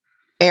like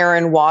air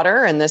and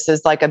water, and this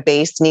is like a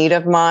base need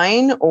of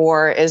mine?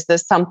 Or is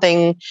this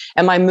something,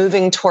 am I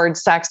moving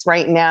towards sex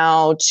right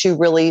now to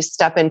really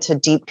step into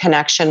deep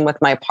connection with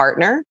my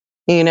partner?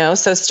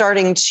 So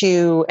starting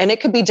to, and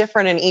it could be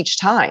different in each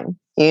time,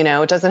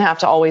 it doesn't have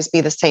to always be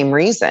the same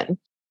reason.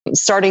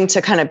 Starting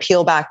to kind of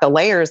peel back the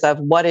layers of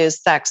what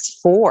is sex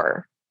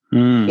for?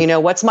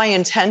 What's my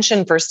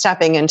intention for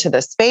stepping into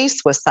the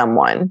space with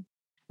someone?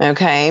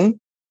 Okay.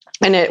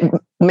 And it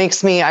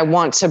makes me, I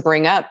want to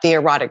bring up the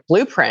erotic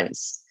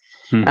blueprints.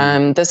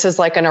 This is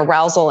like an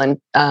arousal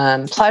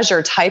and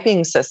pleasure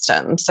typing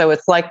system. So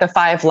it's like the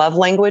 5 love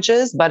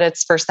languages, but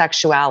it's for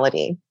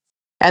sexuality.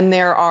 And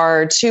there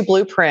are 2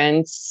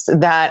 blueprints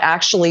that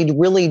actually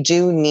really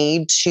do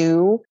need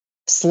to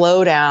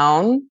slow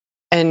down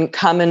and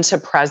come into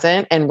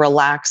present and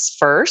relax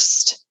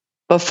first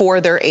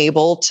before they're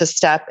able to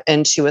step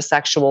into a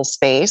sexual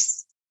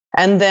space.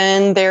 And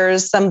then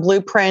there's some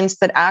blueprints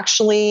that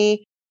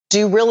actually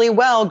do really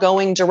well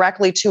going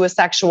directly to a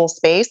sexual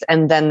space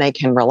and then they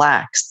can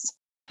relax.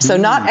 So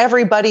not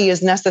everybody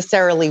is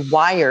necessarily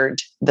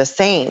wired the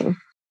same.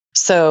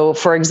 So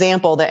for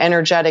example, the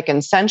energetic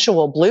and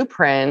sensual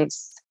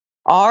blueprints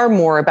are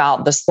more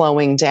about the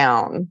slowing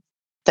down.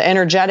 The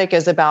energetic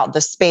is about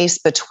the space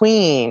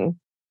between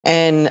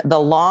and the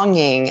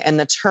longing, and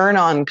the turn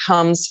on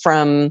comes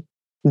from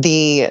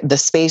the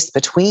space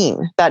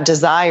between, that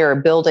desire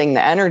building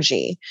the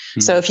energy.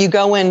 So if you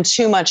go in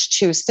too much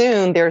too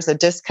soon, there's a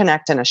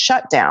disconnect and a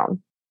shutdown.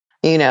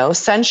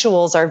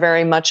 Sensuals are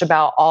very much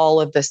about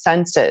all of the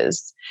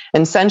senses,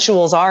 and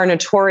sensuals are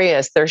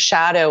notorious. Their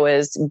shadow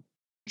is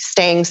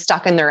staying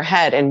stuck in their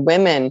head, and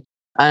women,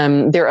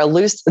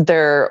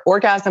 their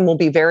orgasm will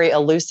be very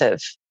elusive,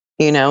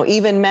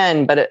 even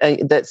men, but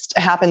that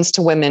happens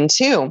to women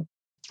too.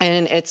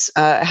 And it's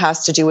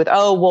has to do with,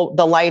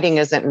 the lighting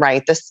isn't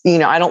right. This,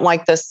 I don't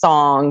like this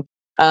song.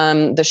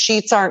 The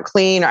sheets aren't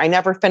clean. Or I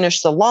never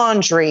finished the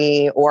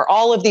laundry, or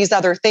all of these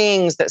other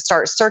things that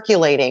start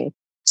circulating.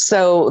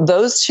 So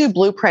those two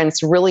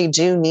blueprints really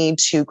do need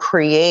to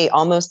create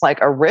almost like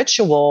a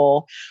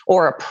ritual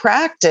or a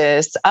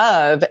practice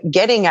of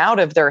getting out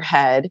of their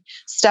head,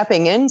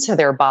 stepping into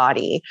their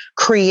body,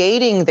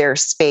 creating their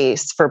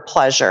space for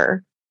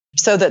pleasure,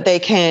 so that they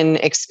can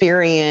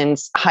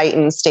experience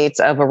heightened states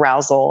of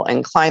arousal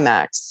and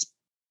climax.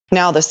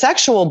 Now, the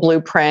sexual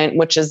blueprint,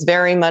 which is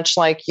very much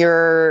like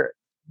your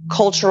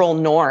cultural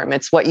norm,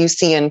 it's what you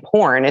see in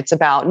porn. It's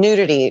about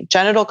nudity,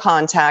 genital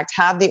contact,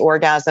 have the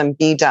orgasm,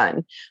 be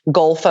done,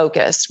 goal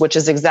focused, which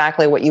is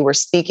exactly what you were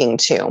speaking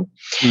to.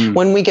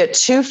 When we get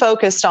too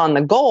focused on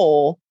the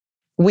goal,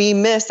 we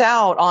miss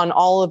out on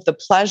all of the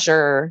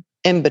pleasure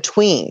in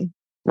between,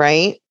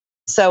 right?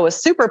 So a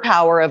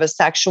superpower of a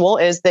sexual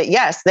is that,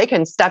 yes, they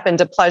can step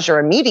into pleasure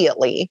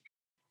immediately.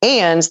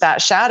 And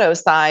that shadow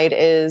side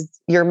is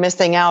you're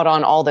missing out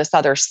on all this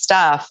other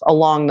stuff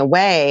along the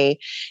way.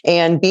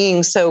 And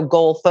being so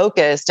goal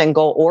focused and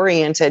goal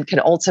oriented can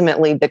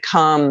ultimately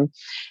become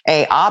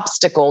an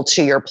obstacle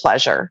to your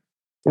pleasure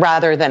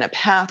rather than a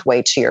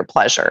pathway to your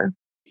pleasure.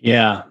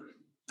 Yeah.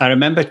 I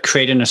remember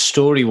creating a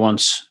story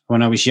once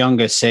when I was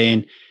younger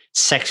saying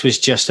sex was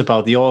just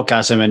about the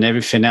orgasm and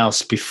everything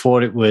else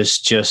before it was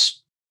just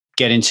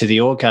getting to the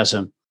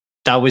orgasm.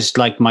 That was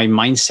like my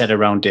mindset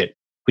around it,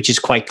 which is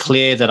quite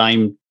clear that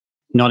I'm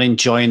not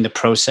enjoying the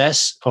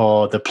process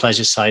or the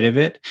pleasure side of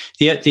it.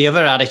 The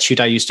other attitude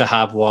I used to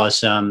have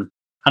was, and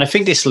I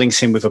think this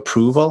links in with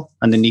approval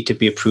and the need to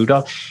be approved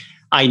of.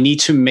 I need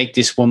to make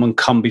this woman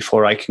come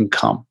before I can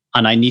come.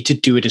 And I need to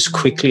do it as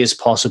quickly as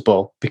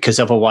possible because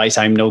otherwise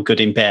I'm no good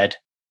in bed,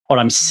 or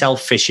I'm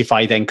selfish if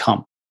I then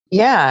come.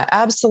 Yeah,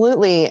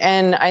 absolutely.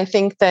 And I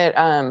think that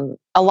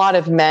a lot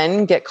of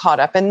men get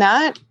caught up in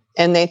that.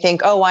 And they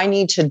think, I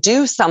need to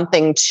do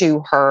something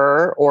to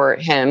her or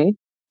him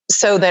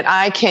so that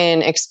I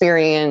can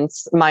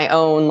experience my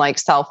own like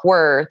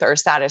self-worth or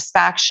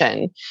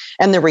satisfaction.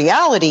 And the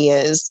reality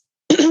is,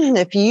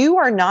 if you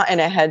are not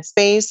in a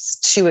headspace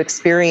to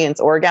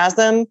experience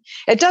orgasm,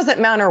 it doesn't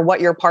matter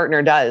what your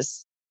partner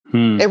does.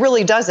 It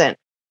really doesn't.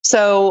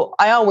 So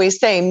I always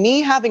say,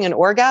 me having an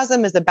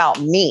orgasm is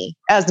about me.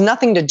 It has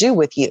nothing to do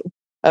with you.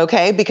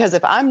 Okay. Because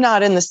if I'm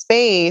not in the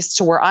space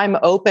to where I'm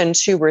open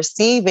to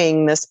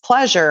receiving this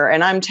pleasure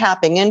and I'm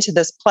tapping into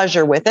this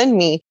pleasure within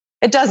me,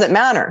 it doesn't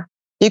matter.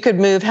 You could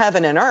move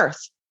heaven and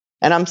earth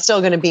and I'm still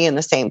going to be in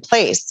the same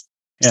place.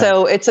 Yeah.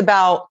 So it's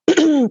about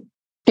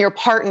your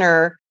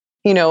partner,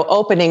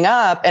 opening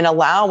up and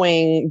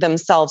allowing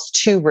themselves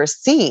to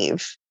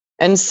receive.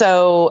 And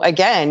so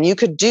again, you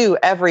could do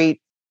every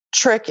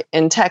trick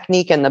and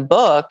technique in the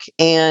book,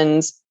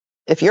 and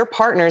if your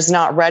partner's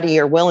not ready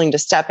or willing to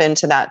step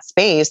into that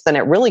space, then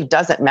it really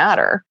doesn't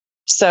matter.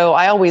 So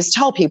I always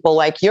tell people,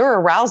 like, your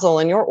arousal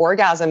and your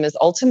orgasm is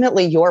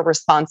ultimately your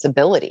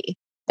responsibility.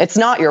 It's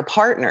not your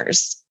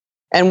partner's.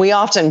 And we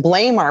often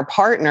blame our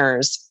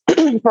partners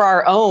for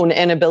our own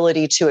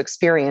inability to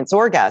experience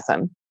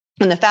orgasm.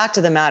 And the fact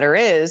of the matter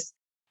is,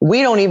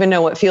 we don't even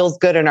know what feels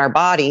good in our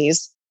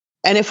bodies.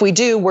 And if we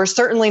do, we're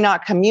certainly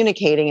not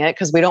communicating it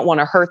because we don't want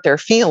to hurt their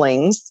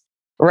feelings.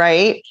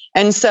 Right.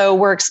 And so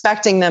we're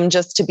expecting them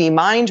just to be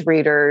mind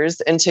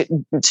readers and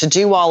to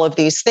do all of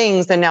these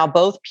things. And now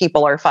both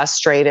people are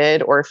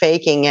frustrated or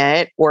faking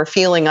it or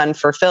feeling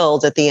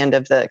unfulfilled at the end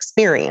of the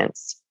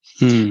experience.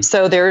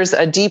 So there's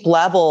a deep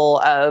level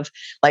of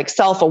like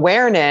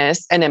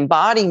self-awareness and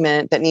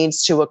embodiment that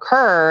needs to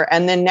occur.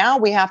 And then now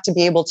we have to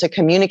be able to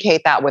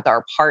communicate that with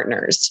our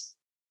partners.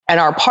 And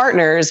our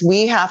partners,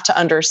 we have to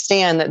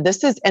understand that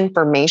this is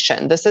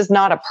information. This is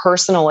not a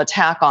personal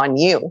attack on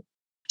you.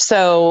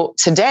 So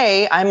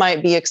today I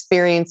might be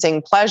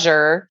experiencing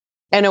pleasure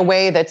in a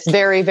way that's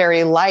very,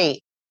 very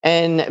light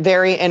and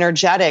very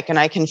energetic. And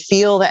I can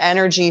feel the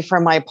energy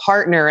from my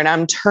partner and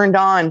I'm turned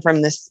on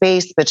from the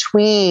space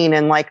between.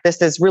 And like,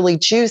 this is really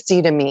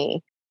juicy to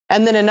me.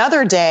 And then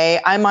another day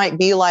I might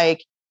be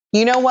like,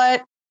 you know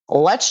what?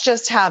 Let's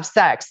just have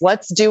sex.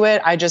 Let's do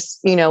it.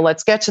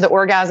 Let's get to the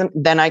orgasm.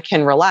 Then I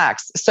can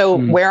relax. So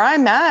where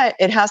I'm at,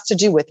 it has to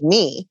do with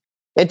me.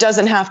 It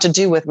doesn't have to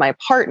do with my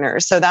partner.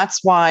 So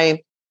that's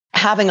why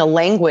having a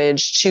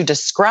language to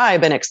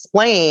describe and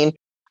explain,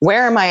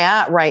 where am I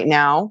at right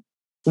now?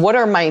 What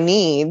are my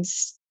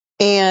needs?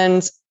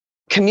 And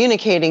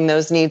communicating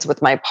those needs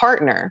with my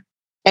partner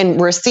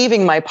and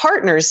receiving my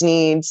partner's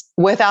needs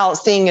without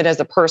seeing it as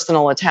a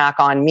personal attack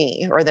on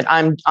me, or that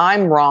I'm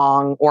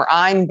wrong, or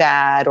I'm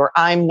bad, or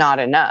I'm not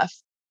enough.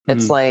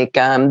 It's like,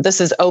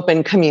 this is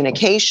open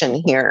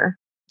communication here.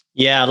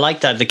 Yeah, I like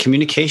that. The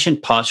communication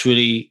part's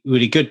really,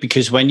 really good,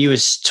 because when you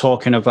was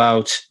talking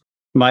about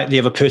the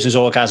other person's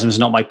orgasm is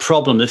not my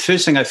problem, the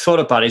first thing I thought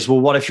about is, well,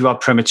 what if you have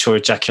premature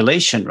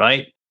ejaculation,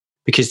 right?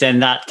 Because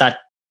then that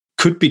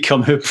could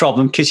become her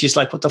problem, because she's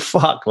like, what the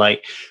fuck?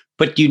 Like,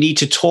 but you need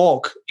to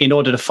talk in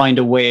order to find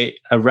a way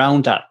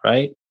around that,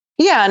 right?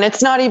 Yeah. And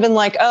it's not even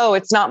like, oh,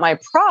 it's not my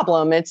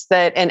problem. It's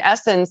that in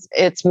essence,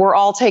 we're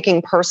all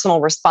taking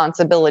personal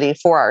responsibility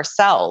for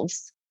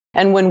ourselves.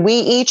 And when we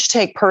each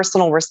take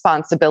personal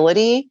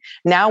responsibility,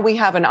 now we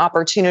have an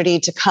opportunity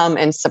to come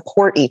and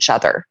support each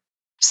other.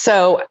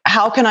 So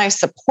how can I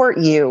support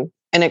you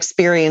in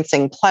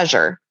experiencing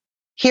pleasure?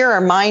 Here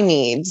are my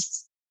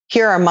needs.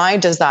 Here are my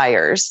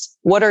desires.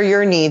 What are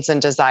your needs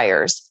and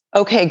desires?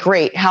 Okay,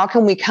 great. How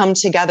can we come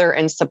together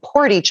and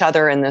support each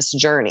other in this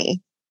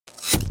journey?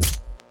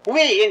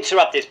 We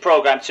interrupt this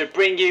program to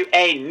bring you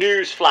a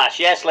news flash.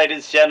 Yes,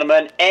 ladies and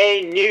gentlemen,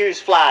 a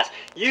news flash.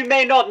 You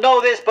may not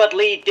know this, but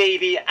Lee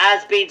Davey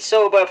has been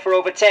sober for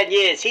over 10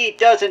 years. He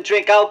doesn't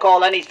drink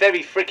alcohol, and he's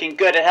very freaking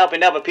good at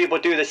helping other people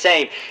do the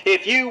same.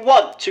 If you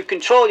want to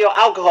control your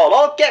alcohol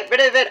or get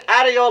rid of it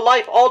out of your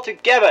life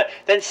altogether,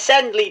 then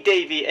send Lee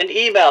Davey an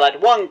email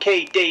at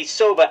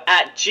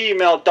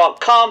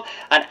 1kdaysober@gmail.com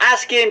and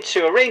ask him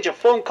to arrange a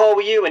phone call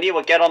with you, and he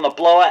will get on the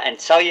blower and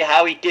tell you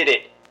how he did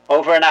it.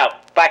 Over and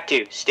out. Back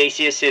to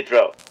Stacey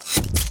Isidro.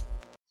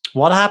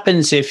 What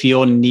happens if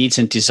your needs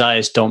and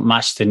desires don't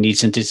match the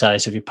needs and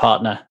desires of your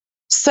partner?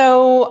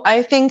 So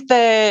I think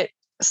that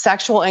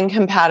sexual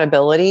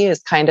incompatibility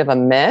is kind of a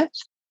myth.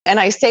 And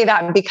I say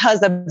that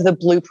because of the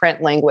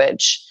blueprint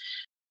language.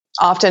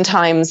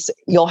 Oftentimes,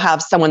 you'll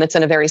have someone that's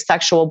in a very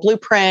sexual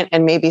blueprint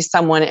and maybe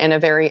someone in a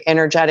very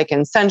energetic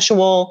and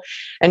sensual.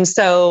 And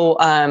so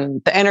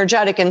the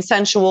energetic and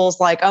sensual is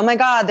like, oh my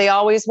God, they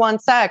always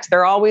want sex.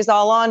 They're always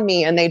all on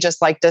me. And they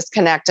just like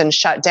disconnect and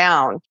shut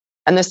down.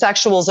 And the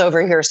sexual's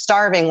over here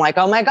starving, like,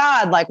 oh my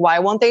God, like, why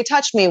won't they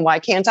touch me? Why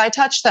can't I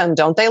touch them?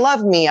 Don't they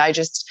love me? I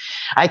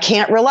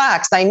can't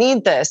relax. I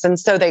need this. And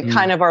so they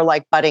kind of are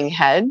like butting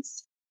heads.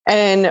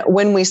 And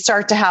when we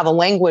start to have a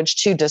language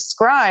to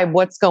describe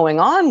what's going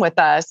on with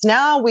us,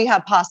 now we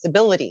have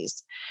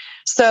possibilities.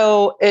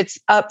 So it's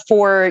up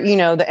for,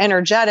 the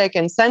energetic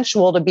and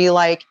sensual to be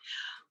like,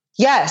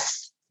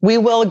 yes, we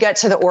will get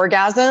to the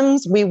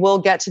orgasms. We will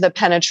get to the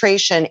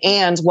penetration.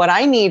 And what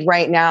I need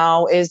right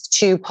now is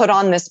to put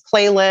on this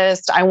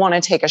playlist. I want to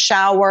take a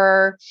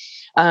shower.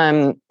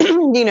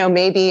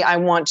 Maybe I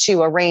want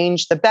to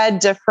arrange the bed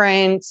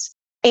different.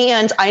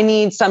 And I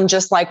need some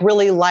just like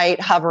really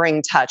light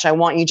hovering touch. I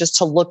want you just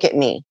to look at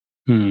me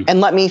and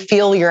let me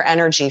feel your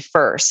energy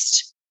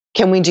first.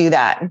 Can we do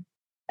that?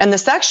 And the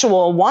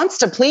sexual wants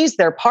to please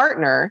their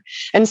partner.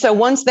 And so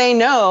once they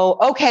know,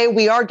 okay,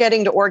 we are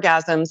getting to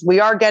orgasms, we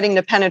are getting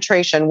to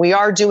penetration, we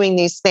are doing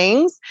these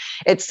things,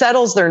 it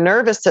settles their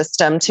nervous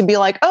system to be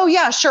like, oh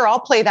yeah, sure, I'll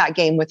play that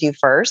game with you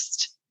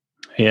first.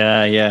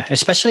 Yeah, yeah.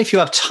 Especially if you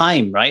have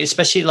time, right?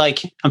 Especially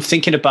like I'm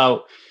thinking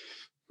about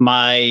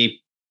my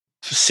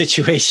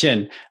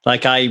situation.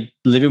 Like I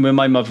living with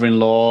my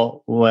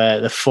mother-in-law,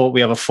 where we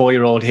have a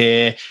 4-year-old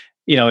here,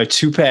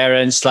 2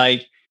 parents,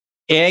 like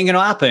it ain't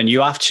gonna happen.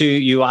 You have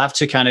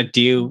to kind of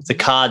deal the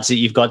cards that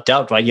you've got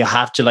dealt, right? You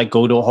have to like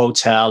go to a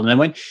hotel. And then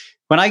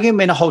when I get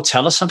in a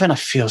hotel or something, I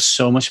feel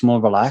so much more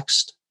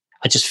relaxed.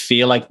 I just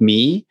feel like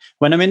me.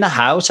 When I'm in the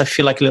house, I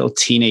feel like a little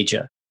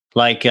teenager.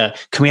 Like, can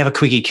we have a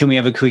quickie? Can we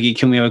have a quickie?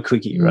 Can we have a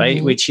quickie?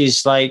 Right? Which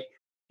is like,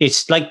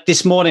 it's like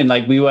this morning,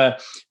 like we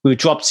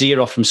dropped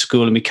Zero from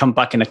school and we come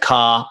back in a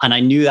car and I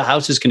knew the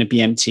house was going to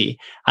be empty.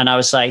 And I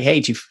was like, hey,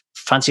 do you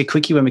fancy a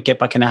quickie when we get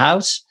back in the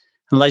house?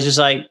 And Liza's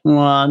like,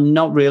 well,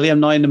 not really. I'm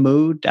not in the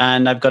mood.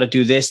 And I've got to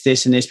do this,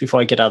 this, and this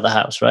before I get out of the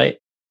house, right?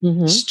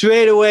 Mm-hmm.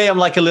 Straight away, I'm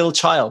like a little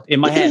child in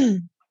my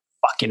head.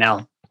 Fucking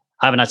hell.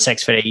 I haven't had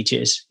sex for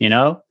ages,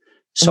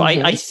 So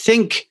I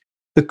think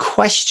the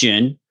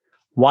question,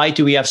 why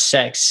do we have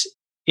sex,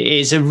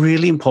 is a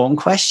really important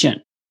question.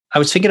 I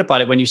was thinking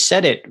about it when you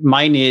said it.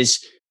 Mine is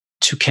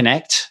to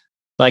connect.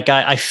 Like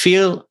I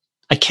feel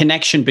a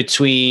connection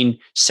between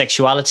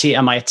sexuality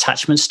and my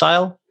attachment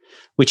style,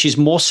 which is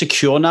more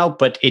secure now,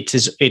 but if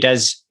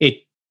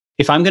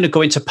I'm going to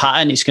go into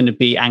pattern, it's going to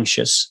be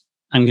anxious.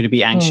 I'm going to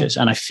be anxious.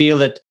 And I feel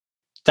that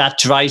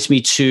drives me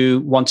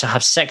to want to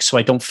have sex so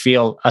I don't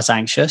feel as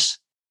anxious.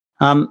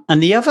 And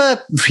the other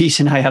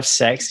reason I have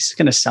sex, this is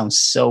going to sound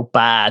so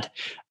bad,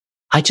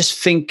 I just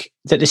think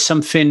that there's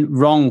something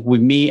wrong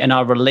with me and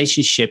our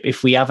relationship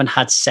if we haven't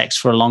had sex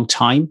for a long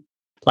time.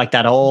 Like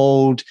that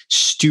old,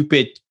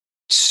 stupid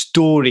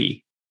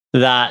story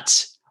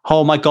that,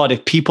 oh my God,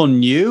 if people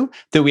knew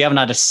that we haven't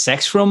had a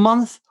sex for a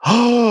month,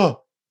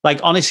 like,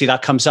 honestly,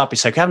 that comes up.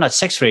 It's like, I haven't had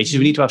sex for ages.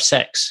 We need to have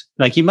sex.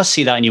 Like, you must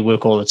see that in your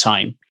work all the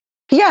time.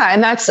 Yeah.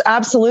 And that's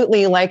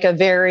absolutely like a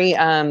very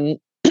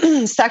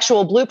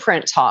sexual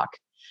blueprint talk,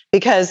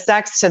 because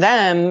sex to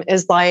them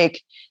is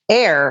like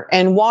air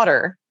and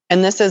water.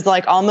 And this is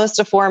like almost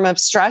a form of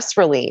stress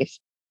relief.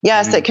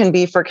 Yes, it can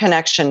be for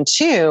connection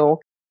too,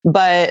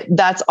 but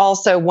that's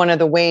also one of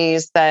the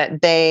ways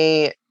that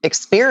they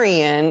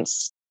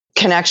experience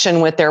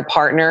connection with their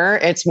partner.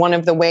 It's one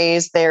of the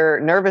ways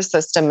their nervous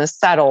system is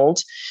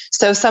settled.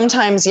 So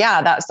sometimes,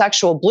 yeah, that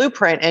sexual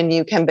blueprint and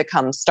you can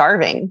become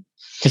starving.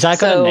 Has that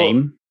got a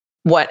name?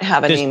 What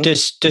have a name?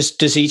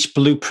 Does each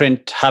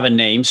blueprint have a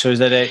name? So is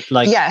that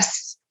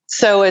Yes.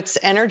 So it's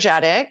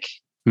energetic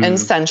and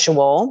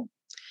sensual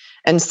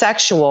and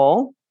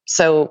sexual.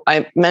 So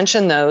I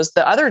mentioned those.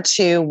 The other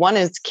two, one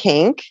is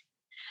kink,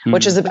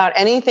 which is about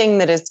anything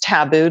that is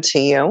taboo to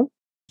you.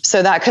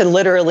 So that could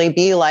literally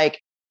be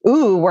like,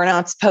 ooh, we're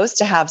not supposed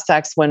to have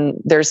sex when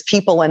there's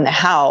people in the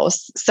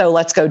house. So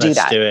let's do that.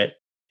 Let's do it.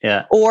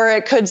 Yeah. Or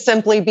it could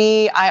simply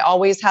be, I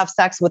always have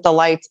sex with the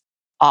lights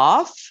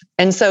off.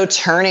 And so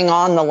turning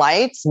on the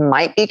lights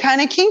might be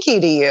kind of kinky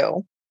to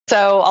you.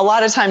 So a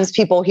lot of times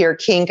people hear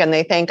kink and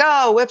they think,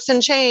 oh, whips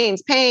and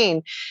chains,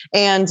 pain.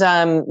 And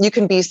you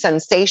can be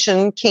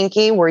sensation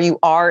kinky, where you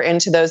are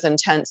into those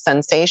intense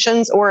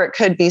sensations, or it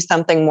could be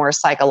something more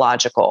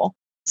psychological.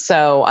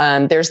 So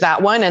there's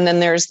that one. And then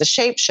there's the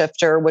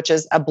shapeshifter, which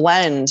is a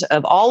blend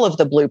of all of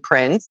the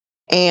blueprints.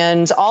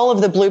 And all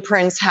of the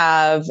blueprints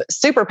have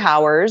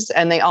superpowers,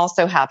 and they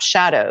also have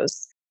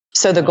shadows.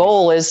 So the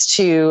goal is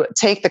to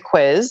take the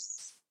quiz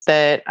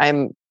that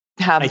I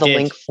have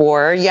link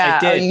for. Yeah.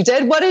 Oh, you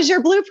did? What is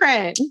your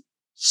blueprint?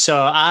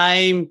 So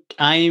I'm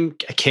a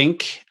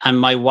kink, and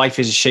my wife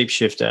is a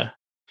shapeshifter.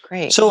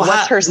 Great. So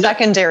what's her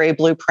secondary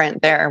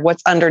blueprint there?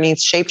 What's underneath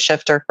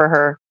shapeshifter for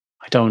her?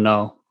 I don't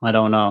know.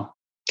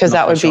 Because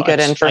that would be good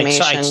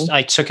information.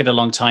 I took it a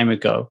long time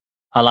ago.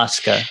 I'll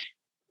ask her.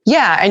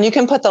 Yeah. And you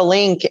can put the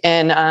link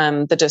in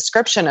the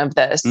description of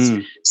this.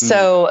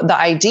 So the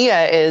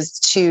idea is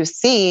to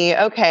see,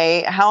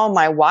 okay, how am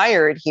I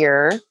wired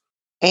here?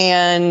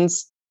 And,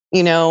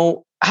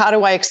 how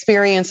do I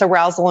experience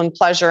arousal and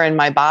pleasure in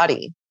my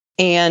body?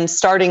 And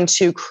starting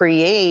to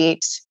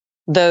create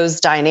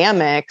those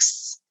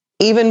dynamics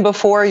even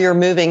before you're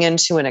moving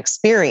into an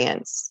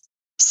experience.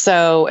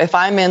 So if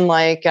I'm in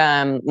like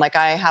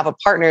I have a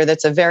partner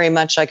that's a very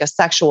much like a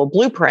sexual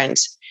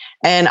blueprint,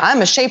 and I'm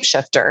a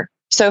shapeshifter.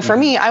 So for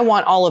me, I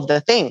want all of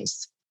the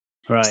things.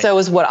 Right. So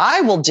is what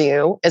I will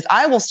do is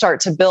I will start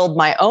to build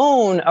my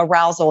own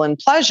arousal and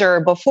pleasure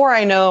before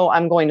I know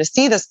I'm going to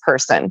see this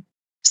person.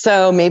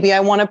 So maybe I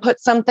want to put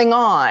something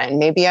on.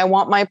 Maybe I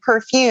want my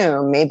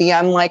perfume. Maybe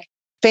I'm like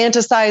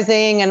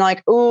fantasizing and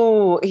like,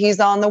 ooh, he's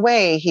on the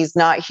way. He's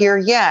not here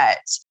yet.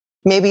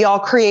 Maybe I'll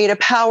create a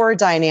power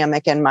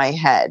dynamic in my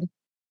head.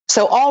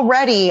 So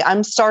already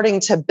I'm starting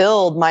to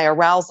build my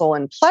arousal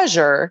and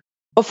pleasure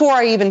before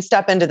I even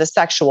step into the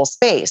sexual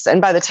space.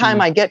 And by the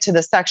time I get to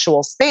the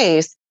sexual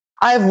space,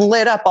 I've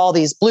lit up all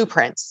these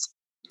blueprints.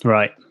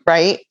 Right.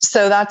 Right.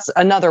 So that's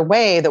another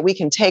way that we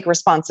can take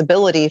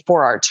responsibility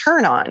for our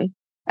turn on.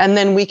 And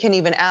then we can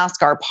even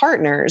ask our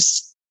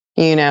partners,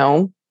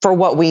 for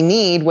what we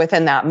need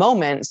within that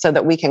moment so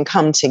that we can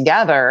come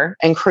together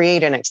and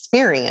create an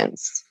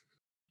experience.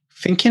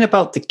 Thinking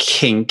about the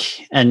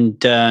kink and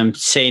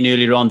saying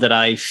earlier on that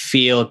I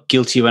feel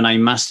guilty when I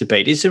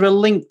masturbate, is there a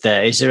link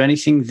there? Is there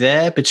anything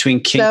there between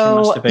kink and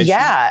masturbation?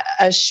 Yeah.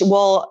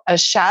 A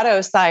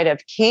shadow side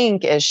of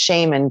kink is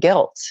shame and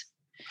guilt.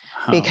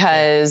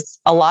 Because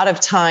a lot of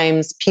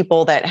times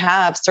people that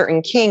have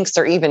certain kinks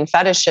or even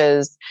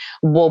fetishes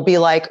will be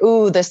like,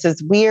 ooh, this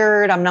is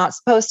weird. I'm not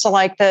supposed to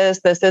like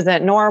this. This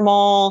isn't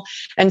normal.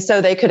 And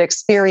so they could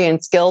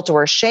experience guilt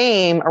or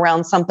shame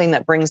around something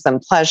that brings them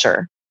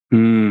pleasure.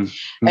 And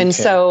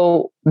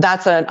so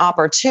that's an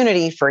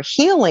opportunity for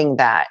healing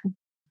that,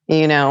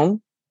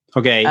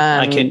 Okay.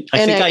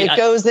 It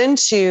goes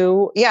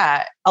into,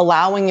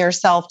 allowing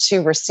yourself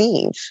to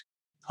receive.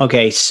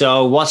 Okay.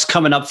 So what's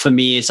coming up for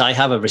me is I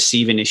have a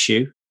receiving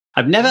issue.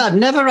 I've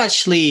never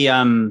actually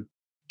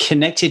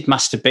connected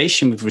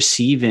masturbation with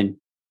receiving.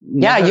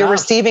 You're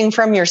receiving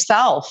from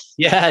yourself.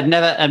 Yeah. I've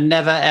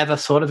never ever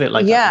thought of it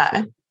like that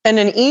before. And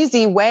an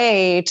easy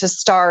way to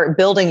start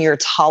building your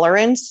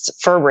tolerance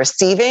for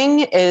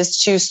receiving is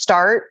to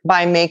start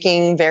by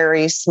making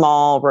very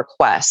small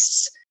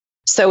requests.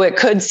 So it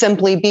could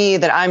simply be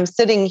that I'm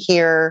sitting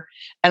here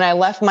and I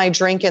left my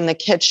drink in the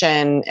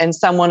kitchen and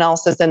someone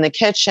else is in the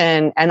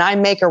kitchen and I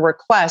make a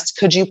request,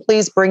 could you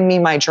please bring me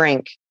my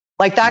drink?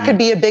 Like that could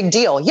be a big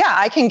deal. Yeah,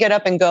 I can get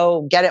up and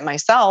go get it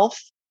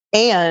myself.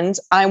 And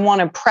I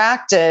want to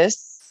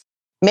practice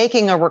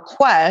making a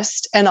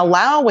request and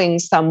allowing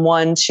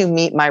someone to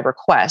meet my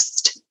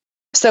request.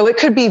 So it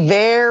could be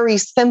very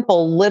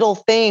simple little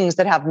things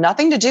that have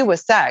nothing to do with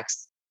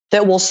sex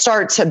that will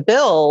start to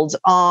build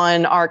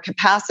on our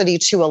capacity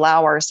to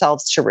allow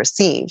ourselves to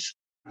receive.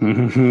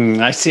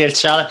 I see a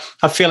challenge.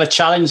 I feel a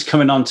challenge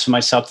coming on to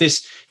myself.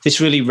 This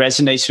really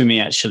resonates with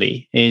me.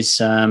 Actually, is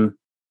I'm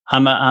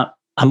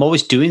I'm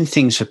always doing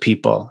things for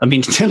people. I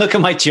mean, look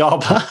at my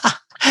job.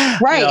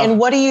 Right. You know? And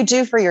what do you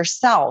do for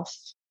yourself?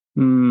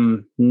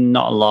 Not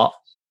a lot.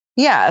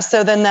 Yeah.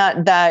 So then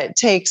that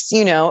takes,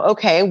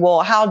 okay,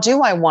 well, how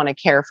do I want to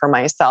care for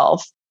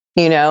myself?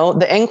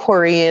 The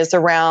inquiry is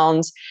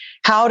around,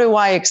 how do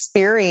I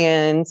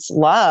experience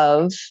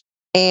love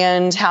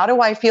and how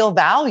do I feel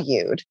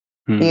valued?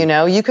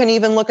 You can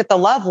even look at the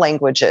love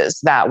languages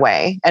that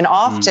way. And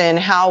often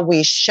how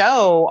we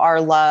show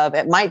our love,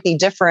 it might be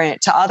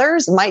different to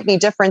others, it might be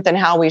different than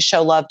how we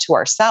show love to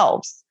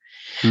ourselves.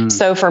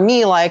 So for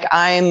me, like,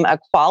 I'm a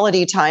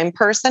quality time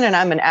person and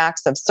I'm an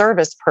acts of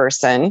service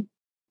person.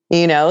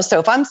 So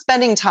if I'm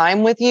spending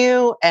time with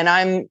you and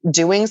I'm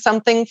doing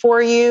something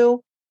for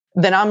you,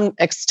 then I'm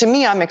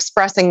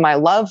expressing my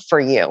love for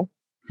you.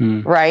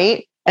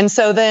 Right. And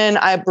so then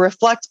I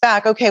reflect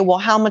back, okay, well,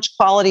 how much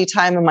quality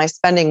time am I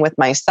spending with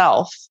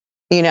myself?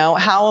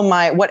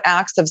 What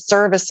acts of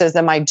services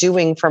am I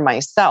doing for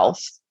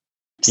myself?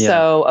 Yeah.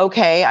 So,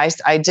 okay,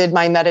 I did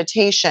my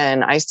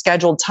meditation. I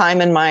scheduled time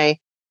in my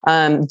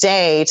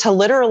day to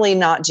literally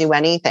not do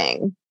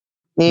anything.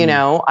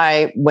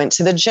 I went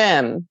to the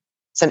gym.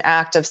 It's an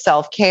act of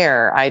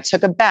self-care. I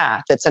took a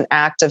bath. It's an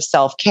act of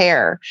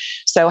self-care.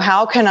 So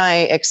how can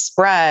I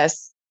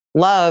express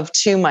love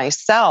to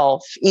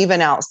myself, even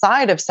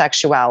outside of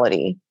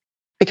sexuality?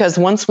 Because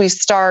once we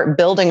start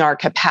building our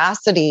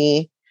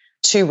capacity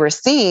to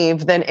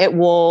receive, then it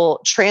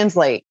will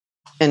translate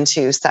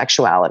into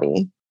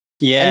sexuality.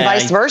 Yeah. And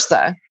vice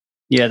versa.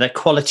 Yeah, that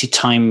quality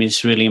time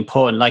is really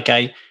important. Like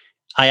I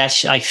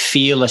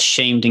feel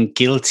ashamed and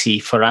guilty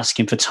for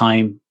asking for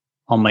time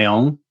on my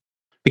own.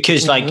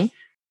 Because like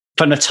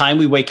from the time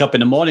we wake up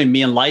in the morning,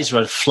 me and Liza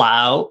are flat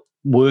out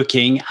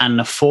working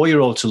and a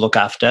 4-year-old to look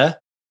after.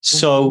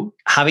 So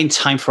having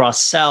time for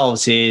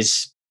ourselves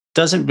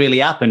doesn't really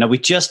happen. We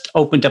just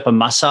opened up a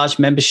massage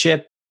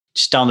membership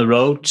just down the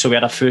road. So we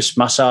had our first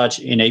massage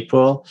in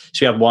April.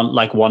 So we have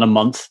one a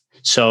month.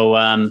 So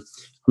I'm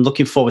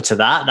looking forward to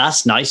that.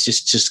 That's nice.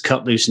 Just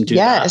cut loose and do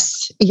that.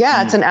 Yes.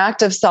 Yeah. It's an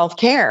act of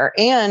self-care.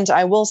 And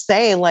I will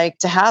say, like,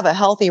 to have a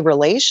healthy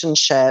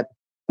relationship,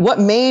 what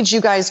made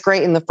you guys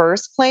great in the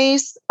first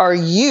place are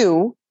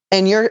you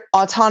and your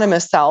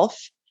autonomous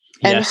self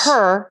and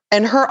her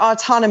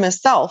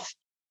autonomous self.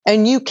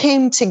 And you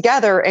came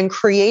together and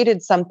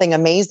created something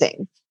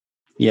amazing.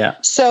 Yeah.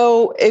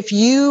 So if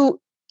you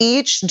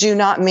each do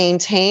not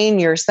maintain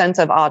your sense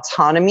of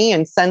autonomy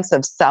and sense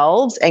of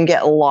selves and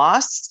get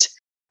lost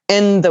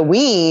in the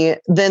we,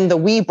 then the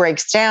we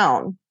breaks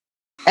down.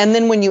 And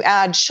then when you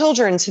add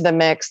children to the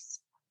mix,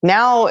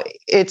 now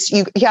it's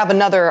you have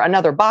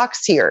another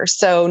box here.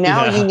 So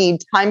now you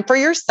need time for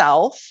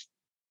yourself,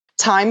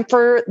 time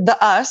for the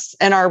us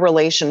and our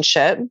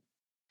relationship,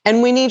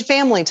 and we need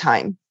family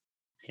time.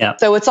 Yeah.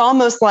 So it's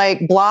almost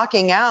like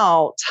blocking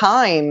out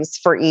times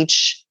for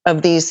each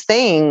of these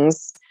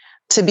things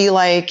to be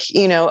like,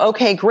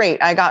 okay,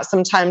 great. I got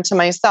some time to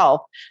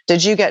myself.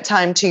 Did you get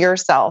time to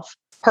yourself?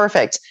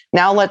 Perfect.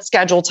 Now let's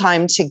schedule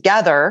time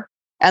together.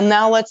 And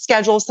now let's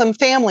schedule some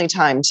family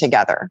time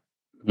together.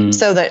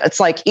 So that it's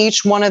like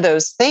each one of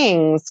those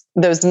things,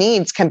 those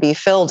needs can be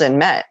filled and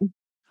met.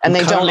 And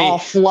they don't all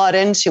flood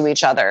into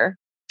each other.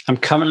 I'm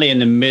currently in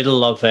the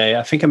middle of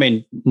I think I'm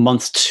in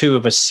month 2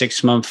 of a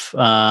 6-month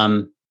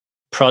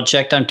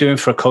project I'm doing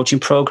for a coaching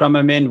program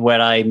I'm in, where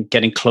I'm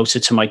getting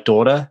closer to my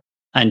daughter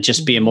and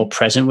just being more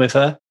present with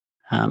her.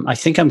 I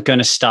think I'm going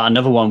to start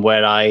another one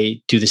where I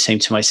do the same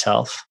to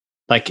myself.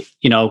 Like,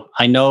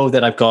 I know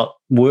that I've got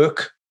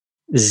work,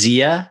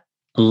 Zia,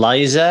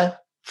 Liza,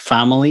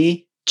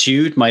 family,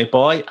 Jude, my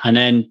boy, and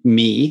then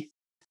me.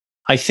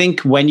 I think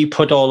when you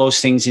put all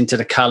those things into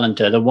the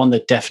calendar, the one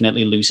that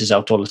definitely loses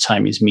out all the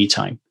time is me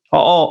time,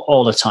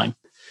 all the time,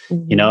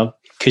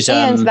 because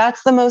and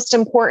that's the most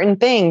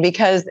important thing,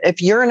 because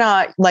if you're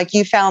not, like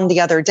you found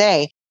the other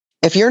day,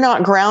 if you're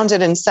not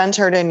grounded and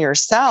centered in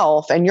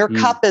yourself and your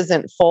cup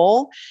isn't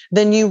full,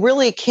 then you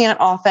really can't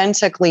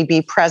authentically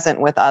be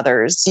present with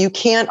others. You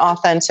can't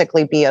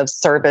authentically be of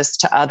service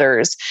to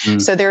others.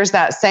 So there's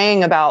that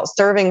saying about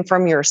serving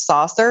from your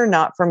saucer,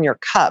 not from your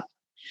cup.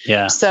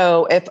 Yeah.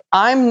 So if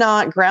I'm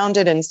not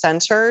grounded and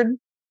centered,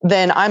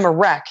 then I'm a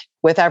wreck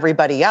with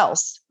everybody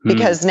else,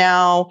 because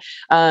now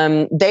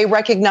they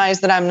recognize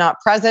that I'm not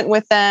present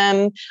with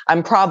them.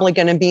 I'm probably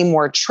going to be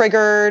more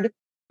triggered.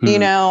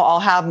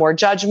 I'll have more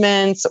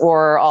judgments,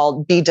 or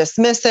I'll be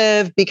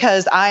dismissive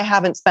because I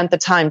haven't spent the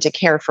time to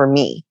care for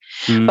me.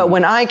 But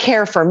when I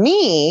care for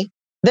me,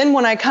 then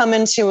when I come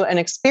into an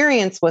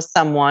experience with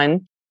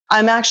someone,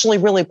 I'm actually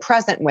really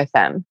present with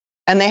them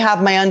and they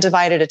have my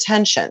undivided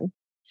attention.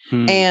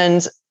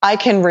 And I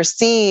can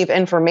receive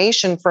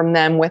information from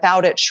them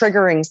without it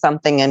triggering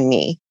something in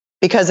me,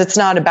 because it's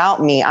not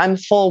about me. I'm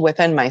full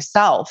within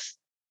myself.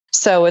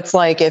 So it's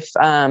like if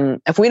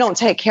we don't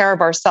take care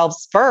of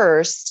ourselves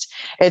first,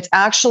 it's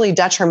actually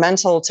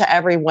detrimental to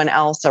everyone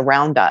else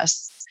around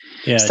us.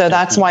 Yeah, so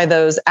that's why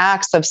those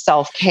acts of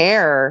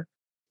self-care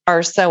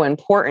are so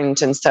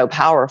important and so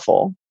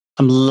powerful.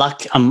 I'm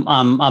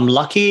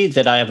lucky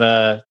that I have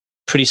a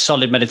pretty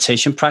solid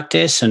meditation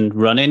practice and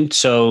running.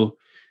 So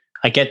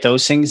I get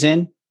those things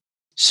in.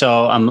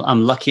 So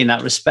I'm lucky in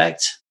that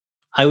respect.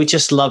 I would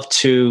just love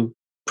to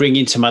bring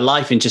into my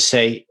life and just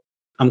say,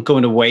 I'm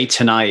going away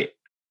tonight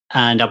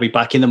and I'll be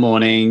back in the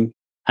morning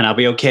and I'll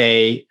be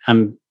okay.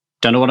 Don't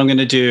know what I'm going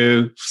to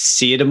do.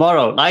 See you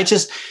tomorrow. I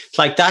just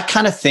like that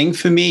kind of thing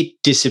for me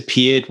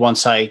disappeared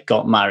once I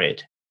got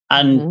married.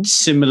 And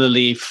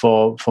similarly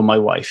for my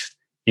wife,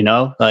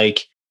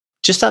 like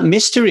just that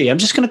mystery. I'm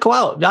just going to go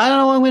out. I don't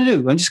know what I'm going to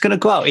do. I'm just going to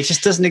go out. It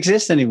just doesn't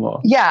exist anymore.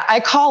 Yeah. I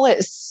call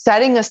it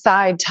setting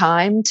aside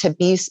time to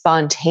be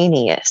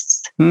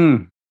spontaneous.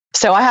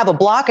 So I have a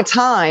block of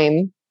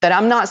time that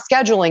I'm not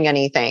scheduling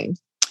anything.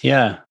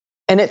 Yeah.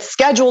 And it's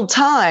scheduled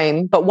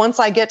time. But once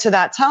I get to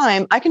that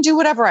time, I can do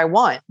whatever I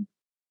want.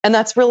 And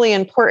that's really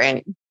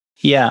important.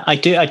 Yeah, I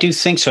do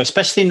think so,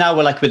 especially now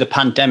we're like with the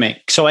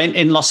pandemic. So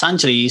in Los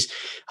Angeles,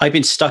 I've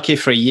been stuck here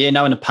for a year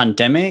now in a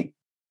pandemic.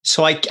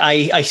 So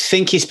I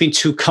think it's been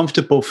too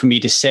comfortable for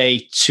me to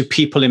say to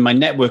people in my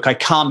network, I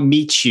can't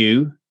meet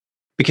you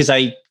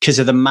because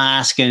of the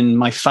mask and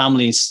my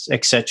family,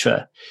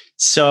 etc.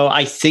 So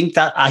I think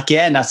that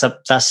again,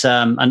 that's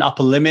an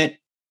upper limit,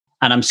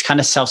 and I'm kind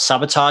of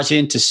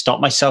self-sabotaging to stop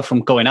myself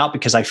from going out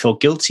because I feel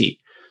guilty.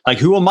 Like,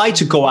 who am I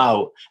to go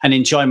out and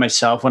enjoy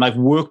myself when I've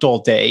worked all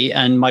day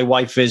and my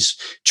wife is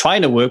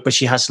trying to work, but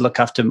she has to look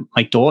after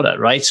my daughter,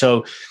 right?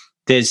 So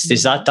there's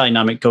that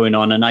dynamic going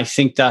on, and I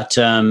think that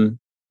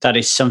that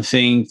is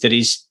something that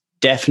is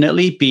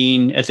definitely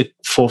been at the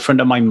forefront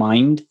of my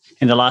mind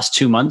in the last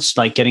 2 months,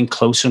 like getting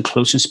closer and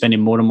closer and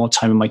spending more and more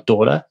time with my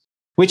daughter,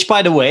 which,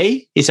 by the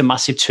way, is a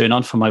massive turn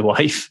on for my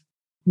wife,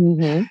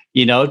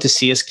 to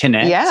see us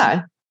connect.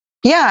 Yeah.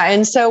 Yeah.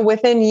 And so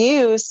within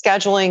you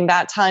scheduling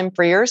that time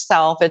for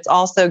yourself, it's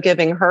also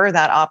giving her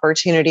that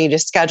opportunity to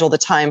schedule the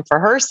time for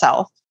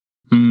herself.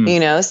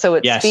 So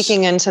it's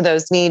speaking into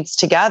those needs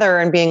together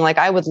and being like,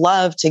 I would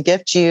love to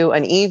gift you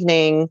an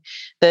evening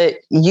that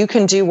you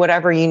can do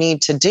whatever you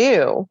need to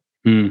do.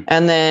 And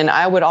then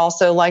I would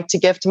also like to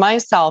gift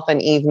myself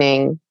an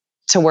evening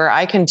to where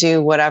I can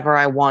do whatever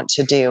I want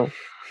to do.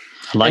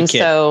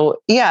 So,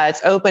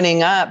 it's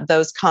opening up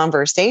those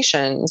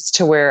conversations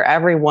to where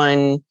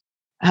everyone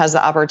has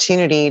the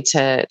opportunity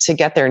to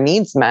get their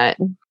needs met.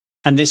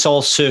 And this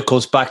all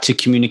circles back to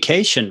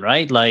communication,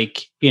 right?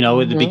 Like,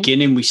 at the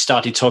beginning, we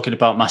started talking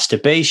about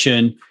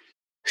masturbation,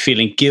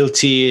 feeling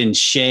guilty and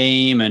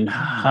shame, and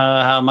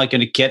how am I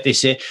going to get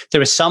this in?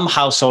 There are some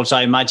households,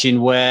 I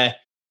imagine, where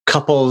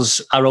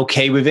couples are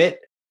okay with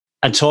it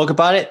and talk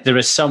about it. There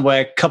are some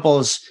where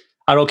couples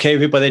are okay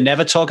with it, but they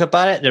never talk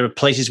about it. There are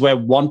places where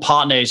one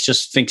partner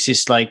just thinks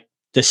it's like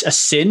this a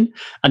sin,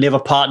 and the other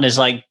partner is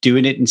like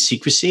doing it in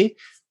secrecy.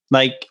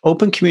 Like,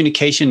 open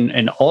communication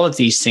and all of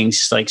these things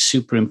is like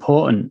super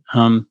important.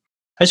 I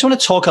just want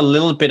to talk a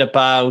little bit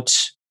about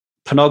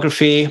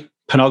pornography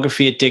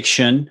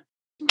addiction,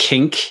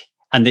 kink,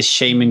 and this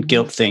shame and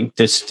guilt thing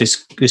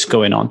this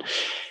going on.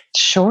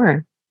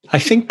 Sure. I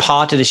think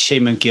part of the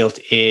shame and guilt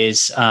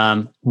is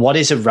what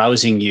is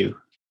arousing you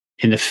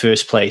in the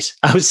first place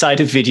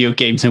outside of video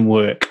games and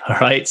work. All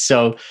right.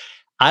 So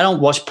I don't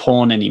watch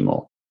porn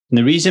anymore. And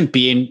the reason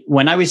being,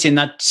 when I was in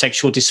that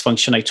sexual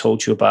dysfunction I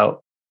told you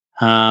about,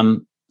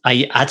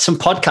 I had some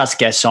podcast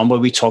guests on where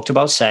we talked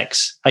about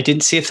sex. I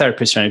didn't see a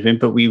therapist or anything,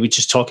 but we were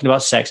just talking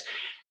about sex.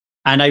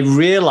 And I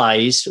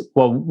realized,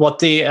 what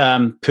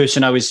the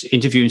person I was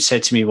interviewing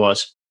said to me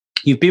was,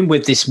 you've been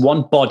with this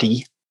one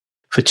body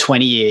for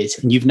 20 years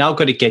and you've now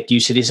got to get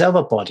used to this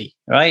other body,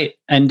 right?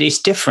 And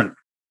it's different.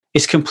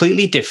 It's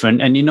completely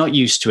different and you're not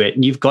used to it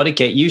and you've got to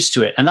get used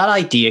to it. And that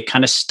idea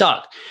kind of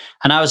stuck.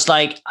 And I was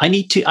like, I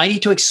need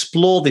to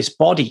explore this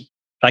body.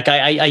 Like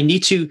I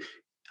need to.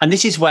 And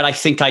this is where I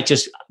think I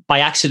just, by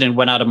accident,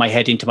 went out of my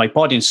head into my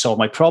body and solved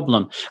my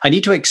problem. I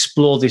need to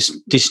explore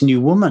this new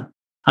woman.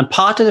 And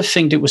part of the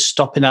thing that was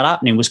stopping that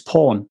happening was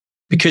porn.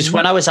 Because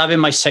when I was having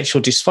my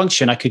sexual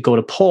dysfunction, I could go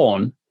to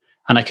porn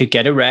and I could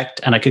get erect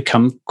and I could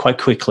come quite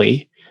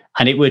quickly.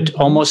 And it would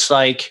almost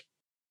like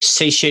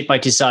satiate my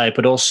desire,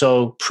 but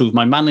also prove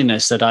my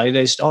manliness that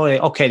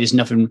there's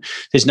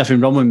nothing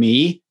wrong with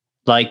me.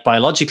 Like,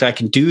 biologically, I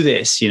can do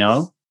this,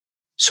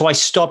 So I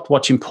stopped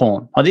watching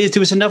porn. There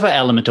was another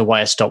element of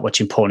why I stopped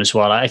watching porn as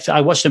well.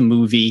 I watched a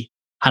movie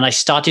and I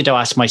started to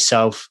ask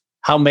myself,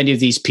 how many of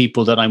these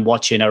people that I'm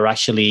watching are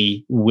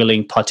actually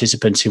willing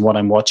participants in what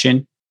I'm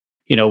watching?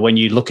 When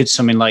you look at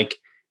something like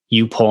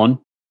YouPorn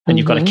and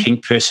you've got a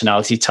kink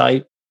personality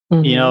type,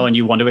 and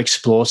you want to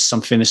explore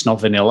something that's not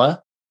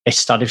vanilla, I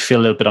started to feel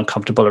a little bit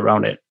uncomfortable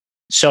around it.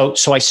 So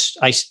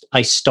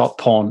I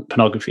stopped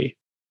pornography.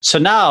 So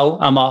now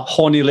I'm a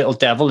horny little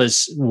devil,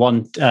 as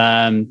one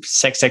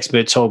sex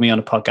expert told me on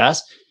a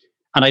podcast,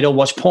 and I don't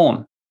watch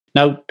porn.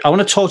 Now, I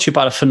want to talk to you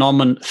about a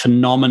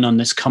phenomenon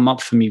that's come up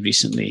for me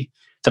recently,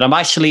 that I'm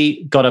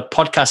actually got a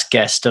podcast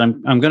guest,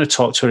 and I'm going to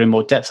talk to her in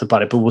more depth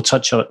about it, but we'll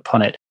touch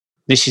upon it.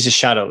 This is the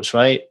shadows,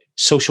 right?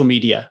 Social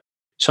media.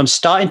 So I'm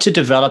starting to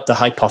develop the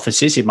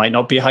hypothesis. It might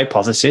not be a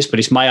hypothesis, but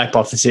it's my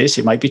hypothesis.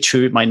 It might be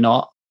true, it might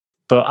not.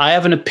 But I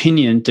have an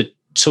opinion that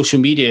social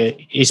media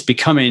is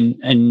becoming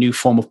a new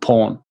form of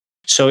porn.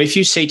 So if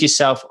you say to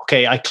yourself,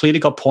 okay, I clearly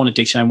got porn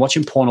addiction. I'm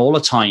watching porn all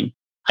the time.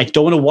 I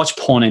don't want to watch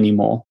porn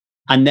anymore.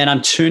 And then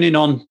I'm turning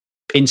on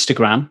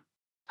Instagram,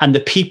 and the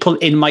people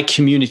in my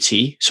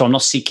community, so I'm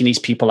not seeking these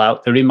people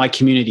out, they're in my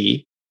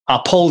community,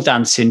 are pole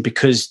dancing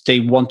because they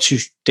want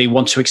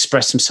to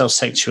express themselves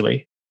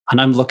sexually.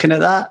 And I'm looking at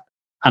that,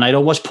 and I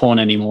don't watch porn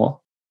anymore.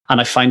 And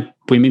I find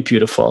women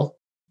beautiful.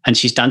 And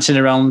she's dancing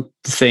around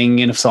the thing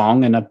in a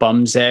thong, and her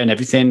bum's there and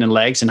everything, and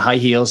legs and high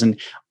heels, and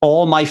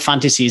all my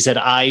fantasies that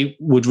I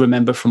would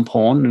remember from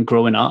porn and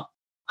growing up,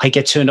 I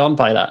get turned on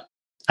by that.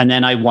 And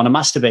then I want to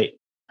masturbate.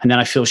 And then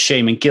I feel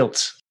shame and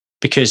guilt,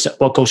 because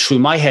what goes through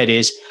my head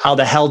is, how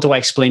the hell do I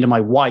explain to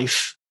my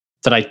wife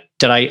that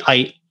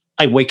I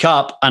wake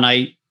up and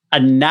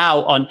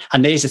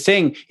there's the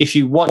thing, if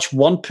you watch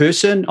one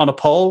person on a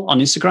pole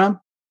on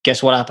Instagram,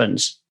 guess what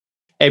happens?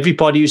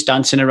 Everybody who's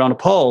dancing around a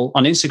pole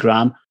on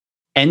Instagram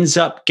ends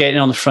up getting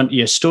on the front of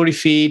your story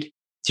feed.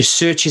 Your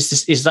search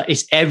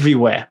is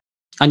everywhere.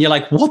 And you're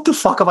like, what the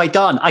fuck have I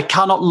done? I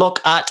cannot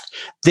look at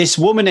this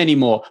woman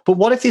anymore. But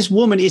what if this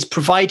woman is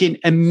providing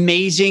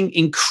amazing,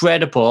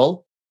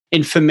 incredible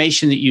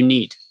information that you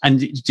need and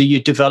that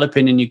you're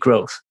developing in your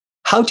growth?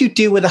 How do you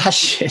deal with that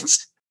shit?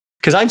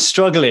 Because I'm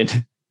struggling.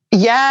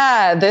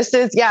 Yeah, this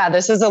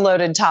is a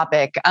loaded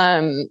topic.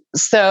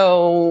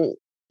 So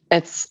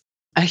it's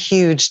a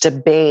huge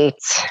debate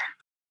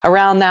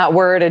around that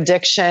word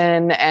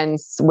addiction and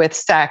with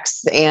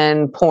sex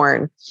and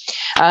porn.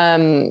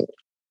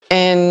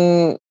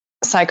 In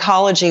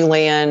psychology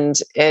land,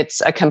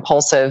 it's a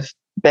compulsive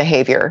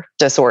behavior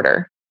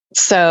disorder.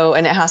 So,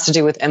 and it has to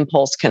do with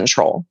impulse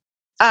control.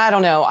 I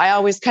don't know. I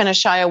always kind of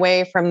shy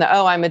away from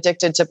I'm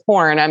addicted to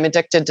porn, I'm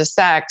addicted to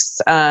sex,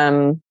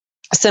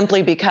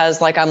 simply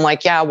because I'm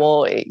like, yeah,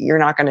 well, you're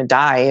not going to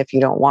die if you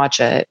don't watch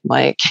it.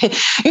 Like,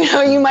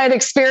 you might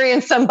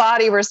experience some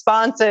body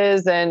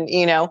responses and,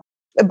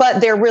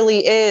 but there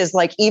really is,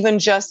 even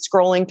just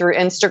scrolling through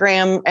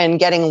Instagram and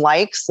getting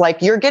likes,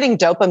 you're getting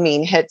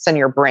dopamine hits in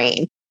your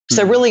brain.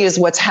 So really is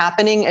what's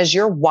happening is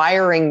you're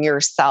wiring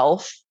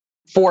yourself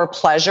for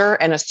pleasure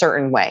in a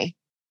certain way.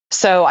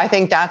 So I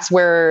think that's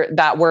where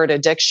that word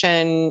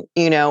addiction,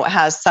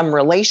 has some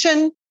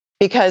relation,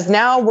 because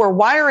now we're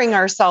wiring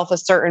ourselves a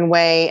certain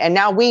way. And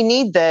now we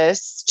need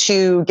this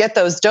to get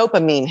those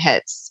dopamine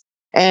hits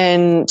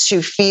and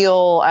to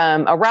feel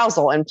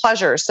arousal and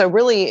pleasure. So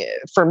really,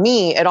 for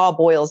me, it all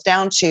boils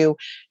down to,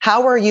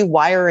 how are you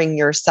wiring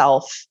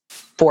yourself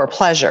for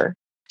pleasure?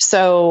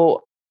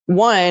 So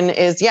one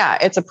is,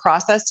 it's a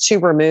process to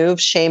remove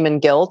shame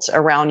and guilt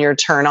around your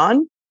turn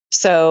on.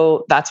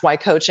 So that's why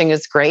coaching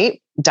is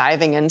great,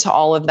 diving into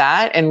all of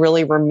that and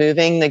really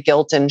removing the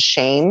guilt and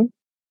shame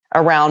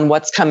around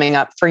what's coming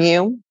up for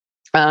you.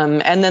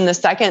 And then the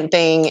second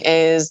thing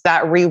is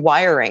that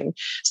rewiring.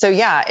 So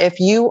if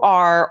you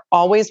are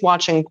always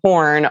watching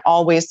porn,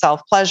 always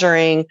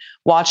self-pleasuring,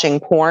 watching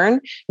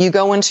porn, you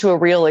go into a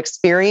real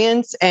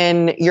experience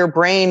and your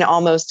brain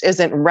almost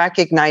isn't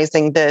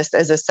recognizing this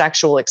as a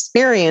sexual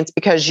experience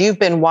because you've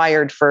been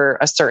wired for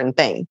a certain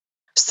thing.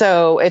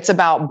 So it's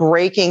about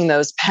breaking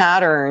those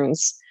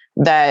patterns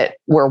that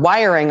we're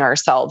wiring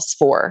ourselves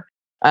for.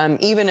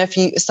 Even if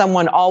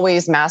someone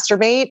always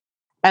masturbate,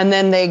 and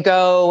then they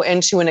go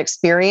into an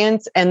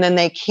experience and then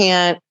they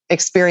can't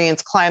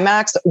experience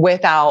climax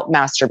without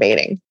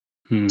masturbating.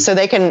 So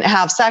they can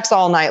have sex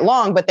all night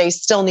long, but they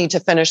still need to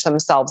finish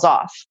themselves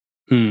off.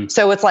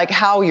 So it's like,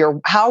 how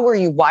are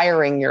you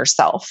wiring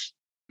yourself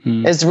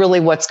is really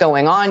what's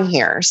going on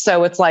here.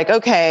 So it's like,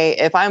 okay,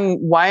 if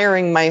I'm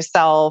wiring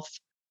myself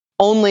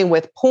only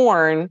with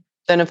porn,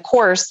 then of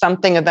course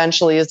something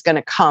eventually is going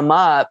to come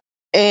up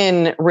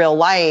in real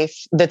life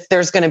that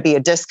there's going to be a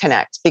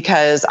disconnect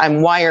because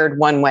I'm wired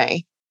one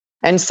way.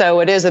 And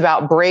so it is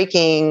about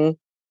breaking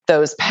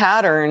those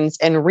patterns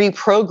and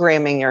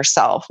reprogramming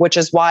yourself, which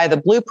is why the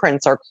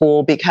blueprints are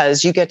cool,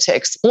 because you get to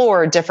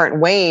explore different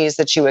ways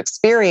that you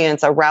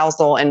experience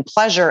arousal and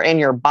pleasure in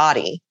your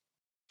body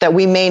that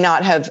we may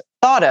not have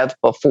thought of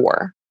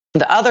before.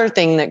 The other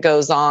thing that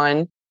goes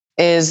on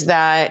is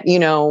that,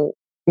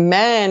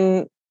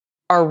 men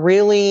are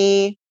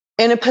really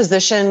in a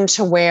position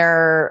to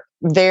where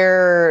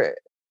the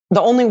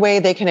only way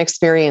they can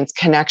experience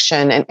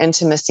connection and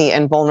intimacy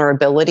and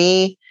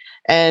vulnerability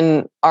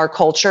in our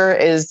culture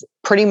is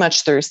pretty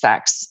much through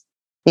sex.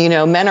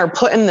 Men are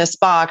put in this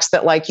box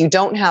that you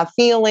don't have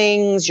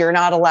feelings, you're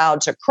not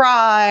allowed to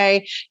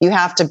cry, you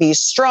have to be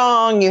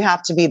strong, you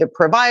have to be the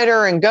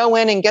provider and go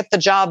in and get the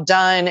job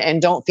done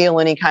and don't feel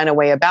any kind of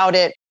way about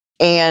it.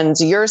 And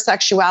your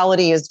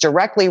sexuality is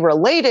directly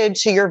related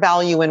to your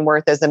value and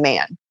worth as a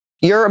man.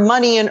 Your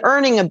money and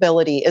earning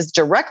ability is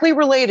directly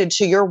related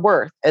to your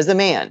worth as a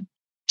man.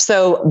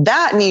 So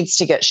that needs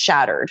to get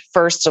shattered,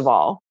 first of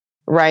all,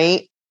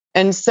 right?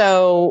 And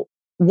so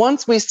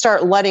once we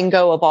start letting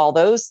go of all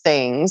those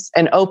things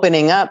and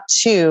opening up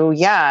to,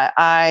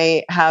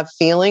 I have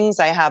feelings,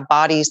 I have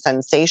body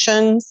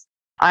sensations,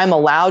 I'm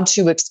allowed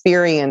to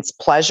experience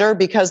pleasure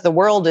because the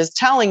world is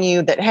telling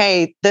you that,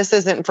 hey, this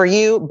isn't for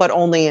you, but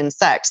only in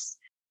sex.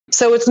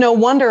 So it's no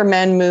wonder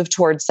men move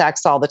towards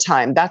sex all the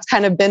time. That's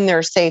kind of been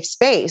their safe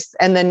space.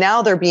 And then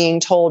now they're being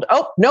told,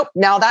 oh, nope,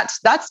 now that's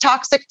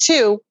toxic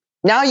too.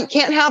 Now you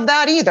can't have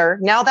that either.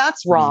 Now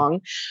that's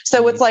wrong.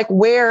 So it's like,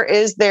 where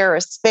is there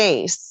a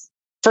space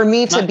for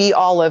me to be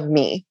all of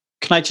me?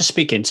 Can I just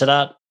speak into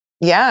that?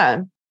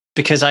 Yeah.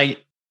 Because I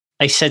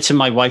said to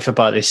my wife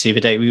about this the other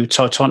day. We were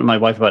talking to my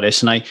wife about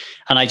this, and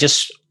I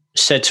just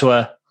said to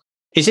her,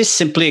 is this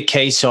simply a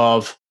case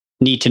of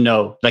need to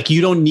know? Like,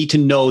 you don't need to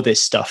know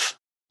this stuff.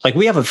 Like,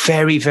 we have a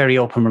very, very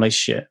open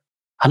relationship,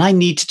 and I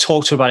need to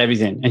talk to her about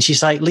everything. And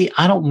she's like, Lee,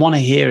 I don't want to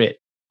hear it.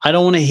 I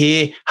don't want to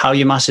hear how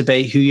you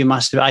masturbate, who you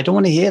masturbate. I don't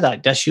want to hear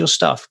that. That's your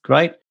stuff,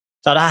 right?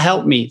 That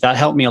helped me. That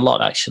helped me a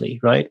lot, actually,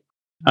 right?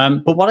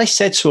 But what I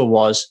said to her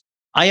was,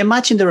 I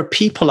imagine there are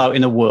people out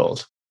in the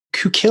world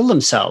who kill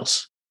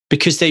themselves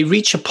because they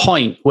reach a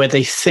point where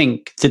they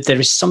think that there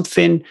is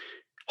something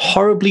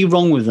horribly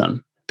wrong with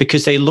them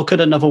because they look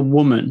at another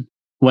woman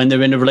when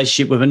they're in a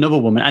relationship with another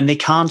woman and they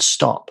can't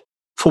stop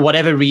for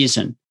whatever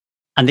reason.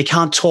 And they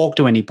can't talk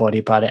to anybody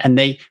about it. And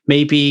they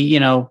maybe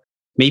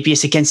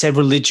it's against their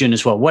religion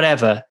as well,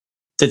 whatever,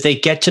 that they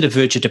get to the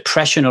verge of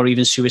depression or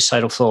even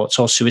suicidal thoughts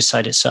or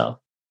suicide itself.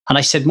 And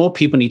I said, more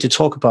people need to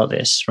talk about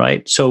this,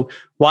 right? So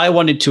why I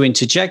wanted to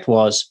interject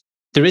was,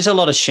 there is a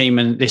lot of shame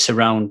in this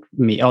around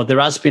me, or there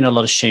has been a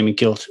lot of shame and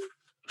guilt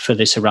for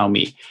this around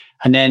me.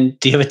 And then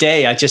the other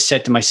day, I just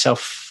said to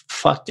myself,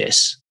 fuck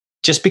this.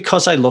 Just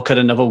because I look at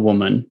another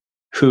woman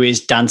who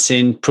is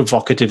dancing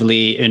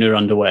provocatively in her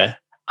underwear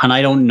and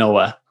I don't know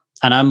her,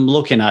 and I'm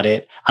looking at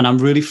it and I'm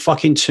really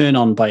fucking turned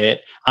on by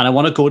it, and I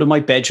want to go to my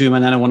bedroom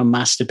and then I want to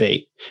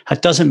masturbate,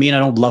 that doesn't mean I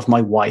don't love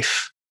my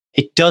wife.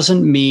 It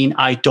doesn't mean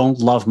I don't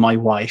love my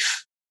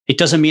wife. It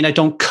doesn't mean I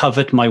don't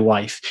covet my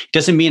wife. It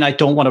doesn't mean I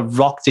don't want to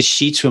rock the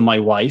sheets with my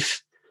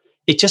wife.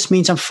 It just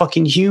means I'm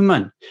fucking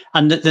human.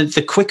 And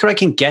the quicker I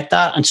can get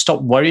that and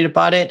stop worrying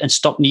about it and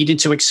stop needing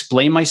to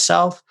explain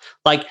myself,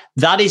 like,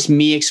 that is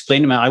me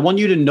explaining. I want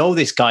you to know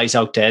this, guys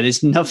out there.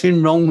 There's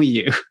nothing wrong with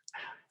you.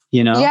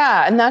 You know?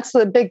 Yeah. And that's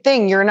the big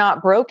thing. You're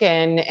not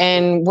broken,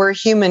 and we're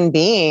human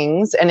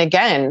beings. And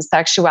again,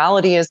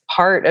 sexuality is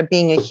part of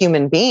being a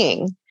human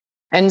being.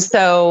 And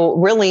so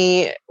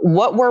really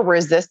what we're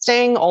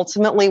resisting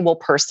ultimately will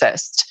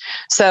persist.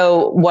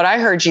 So what I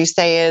heard you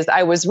say is,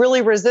 I was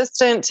really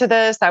resistant to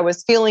this. I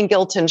was feeling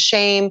guilt and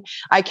shame.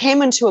 I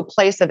came into a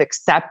place of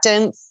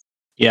acceptance.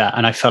 Yeah.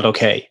 And I felt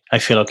okay. I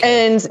feel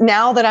okay. And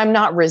now that I'm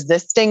not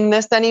resisting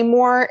this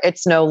anymore,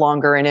 it's no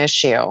longer an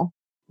issue.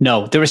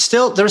 No, there are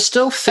still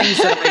things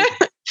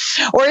that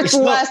or it's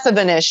less of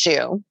an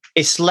issue.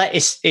 It's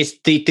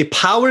the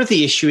power of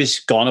the issue has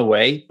gone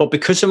away, but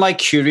because of my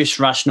curious,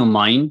 rational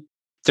mind,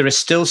 there are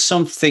still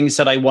some things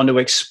that I want to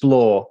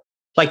explore.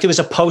 Like, there was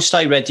a post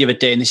I read the other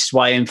day, and this is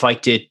why I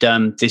invited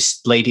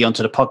this lady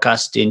onto the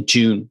podcast in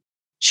June.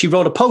 She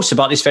wrote a post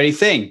about this very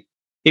thing.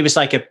 It was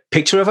like a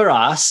picture of her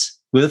ass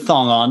with a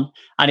thong on,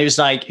 and it was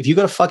like, if you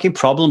got a fucking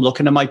problem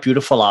looking at my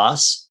beautiful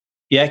ass,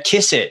 yeah,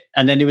 kiss it.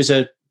 And then there was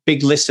a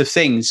big list of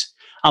things.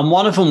 And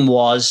one of them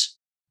was,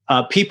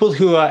 people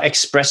who are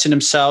expressing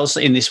themselves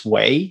in this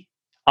way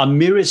are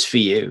mirrors for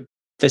you.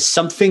 There's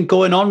something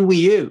going on with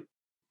you.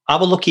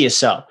 Have a look at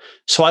yourself.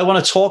 So I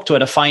want to talk to her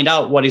to find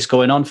out what is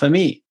going on for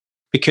me.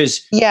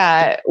 Because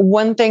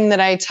one thing that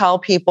I tell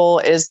people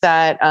is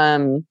that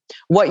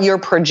what you're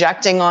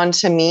projecting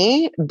onto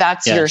me,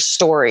 that's your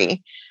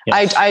story.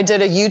 Yes. I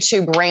did a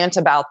YouTube rant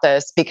about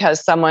this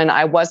because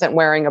I wasn't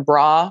wearing a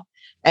bra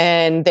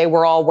and they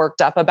were all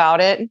worked up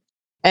about it.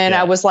 And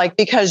I was like,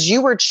 because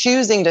you were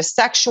choosing to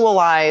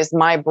sexualize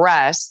my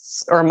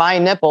breasts or my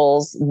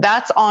nipples,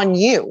 that's on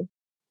you.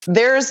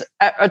 There's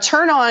a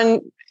turn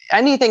on.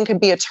 Anything could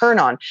be a turn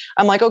on.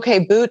 I'm like, okay,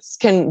 boots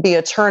can be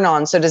a turn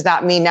on. So does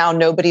that mean now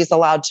nobody's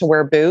allowed to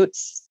wear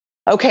boots?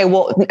 Okay,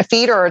 well,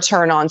 feet are a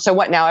turn on. So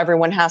what now?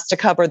 Everyone has to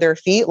cover their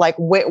feet? Like,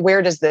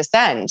 where does this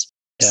end?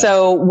 Yeah.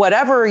 So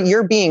whatever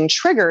you're being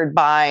triggered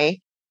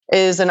by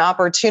is an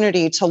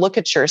opportunity to look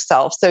at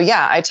yourself. So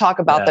yeah, I talk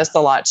about this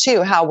a lot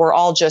too, how we're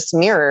all just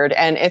mirrored.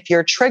 And if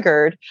you're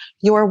triggered,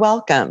 you're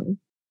welcome.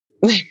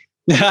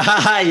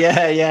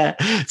 Yeah.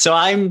 So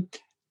I'm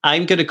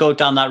going to go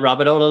down that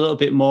rabbit hole a little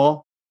bit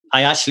more.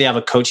 I actually have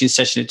a coaching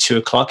session at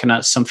 2:00, and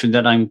that's something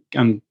that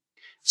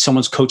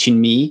someone's coaching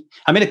me.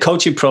 I'm in a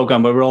coaching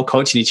program where we're all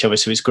coaching each other,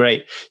 so it's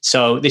great.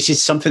 So this is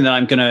something that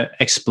I'm going to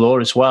explore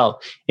as well.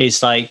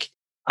 Is like,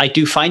 I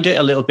do find it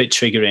a little bit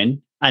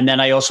triggering, and then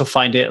I also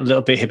find it a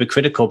little bit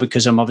hypocritical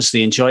because I'm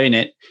obviously enjoying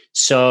it.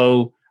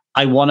 So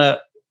I want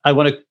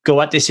to go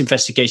at this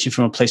investigation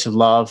from a place of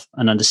love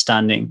and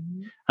understanding.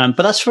 But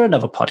that's for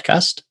another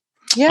podcast.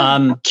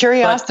 Yeah,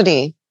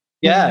 curiosity.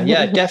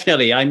 Yeah,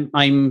 definitely.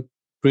 I'm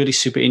really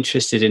super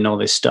interested in all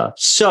this stuff.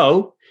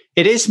 So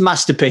it is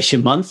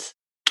masturbation month.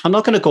 I'm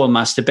not going to go and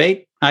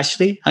masturbate,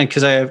 actually,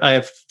 because I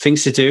have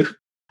things to do.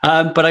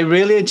 But I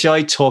really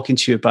enjoyed talking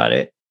to you about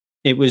it.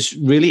 It was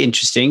really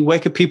interesting. Where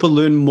could people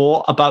learn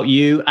more about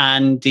you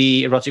and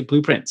the Erotic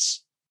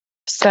Blueprints?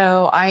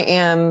 So I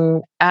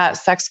am at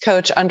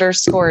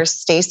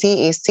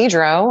sexcoach_Stacey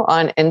Isidro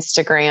on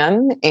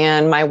Instagram,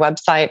 and my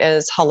website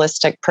is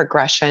Holistic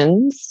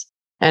Progressions.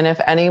 And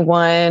if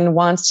anyone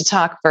wants to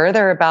talk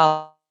further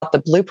about the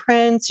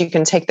blueprints, you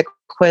can take the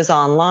quiz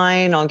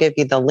online. I'll give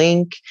you the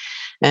link,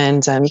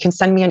 and you can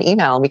send me an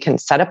email. We can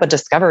set up a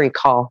discovery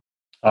call.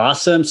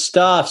 Awesome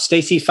stuff.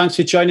 Stacey, thanks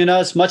for joining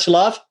us. Much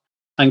love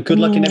and good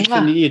luck in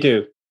everything that you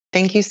do.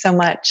 Thank you so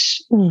much.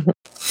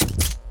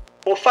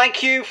 Well,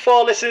 thank you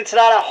for listening to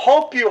that. I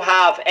hope you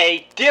have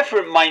a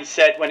different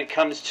mindset when it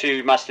comes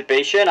to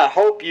masturbation. I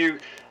hope you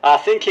are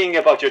thinking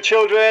about your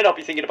children. I hope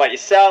you're thinking about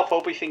yourself. I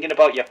hope you're thinking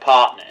about your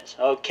partners.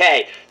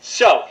 Okay,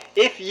 so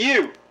if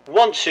you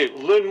want to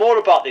learn more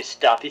about this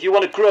stuff, if you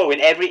want to grow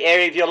in every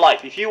area of your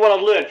life, if you want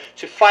to learn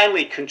to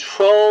finally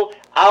control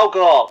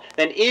alcohol,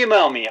 then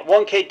email me at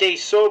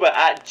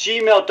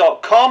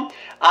 1kdaysober@gmail.com.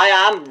 I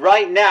am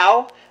right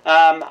now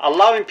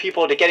allowing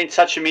people to get in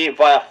touch with me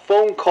via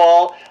phone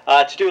call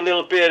to do a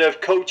little bit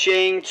of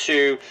coaching,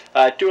 to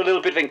do a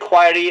little bit of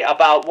inquiry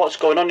about what's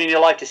going on in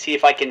your life to see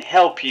if I can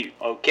help you.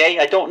 Okay,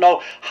 I don't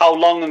know how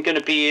long I'm going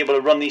to be able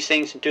to run these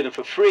things and do them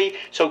for free,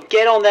 so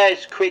get on there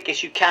as quick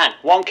as you can.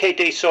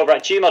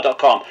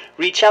 1kdaysober@gmail.com.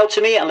 Reach out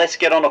to me and let's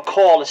get on a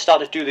call and start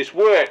to do this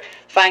work.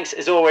 Thanks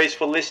as always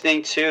for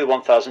listening to the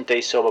 1000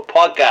 Days Sober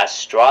podcast.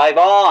 Strive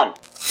on.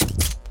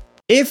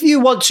 If you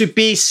want to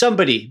be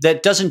somebody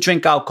that doesn't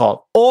drink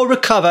alcohol or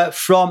recover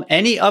from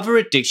any other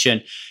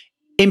addiction,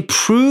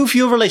 improve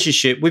your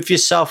relationship with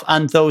yourself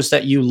and those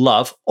that you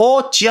love,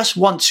 or just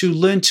want to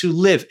learn to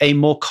live a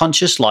more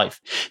conscious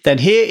life, then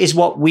here is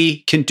what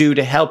we can do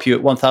to help you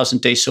at 1000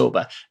 Days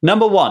Sober.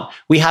 Number one,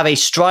 we have a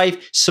Strive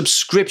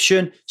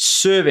subscription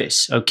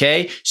service,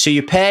 okay? So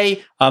you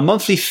pay a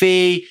monthly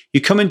fee, you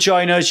come and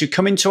join us, you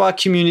come into our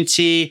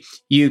community,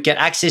 you get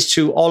access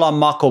to all our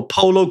Marco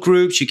Polo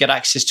groups, you get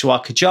access to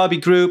our Kajabi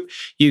group,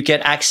 you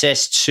get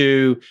access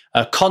to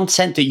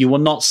content that you will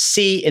not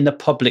see in the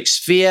public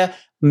sphere,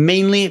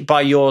 mainly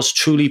by yours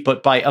truly,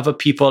 but by other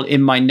people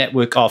in my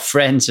network of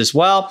friends as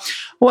well.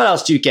 What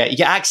else do you get? You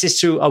get access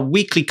to a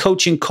weekly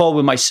coaching call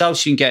with myself,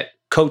 so you can get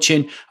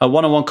coaching, a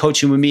one-on-one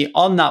coaching with me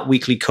on that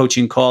weekly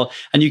coaching call,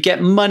 and you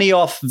get money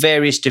off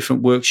various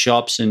different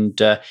workshops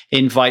and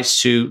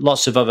invites to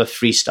lots of other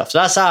free stuff. So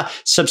that's our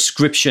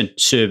subscription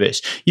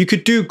service. You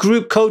could do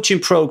group coaching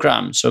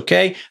programs,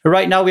 okay?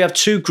 Right now we have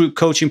 2 group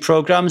coaching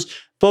programs,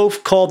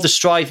 both called the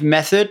Strive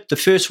Method. The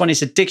first one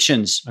is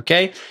addictions,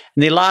 okay?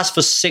 And they last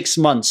for 6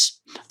 months.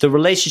 The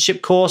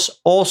relationship course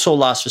also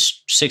lasts for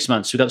 6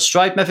 months. We've got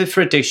Strive Method for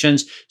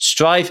addictions,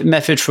 Strive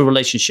Method for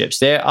relationships.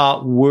 There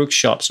are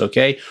workshops,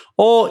 okay?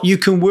 Or you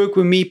can work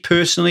with me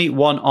personally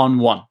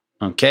one-on-one.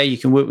 Okay, you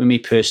can work with me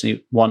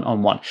personally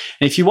one-on-one.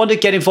 And if you want to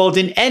get involved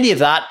in any of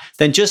that,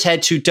 then just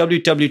head to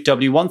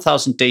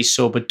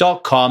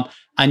www.1000daysober.com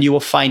and you will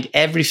find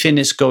everything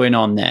that's going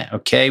on there.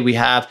 Okay, we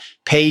have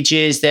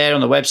pages there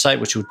on the website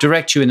which will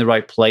direct you in the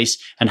right place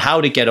and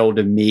how to get hold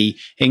of me,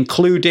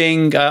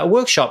 including a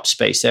workshop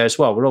space there as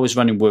well. We're always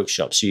running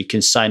workshops, so you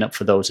can sign up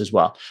for those as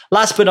well.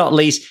 Last but not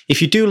least,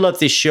 if you do love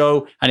this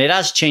show and it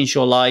has changed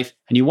your life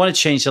and you want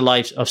to change the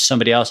life of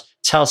somebody else,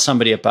 tell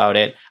somebody about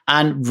it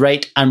and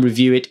rate and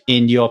review it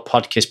in your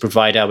podcast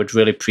provider. I would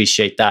really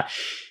appreciate that.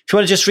 If you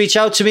want to just reach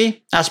out to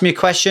me, ask me a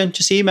question,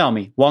 just email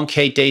me,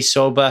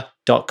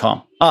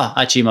 1kdaysober.com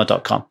at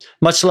gmail.com.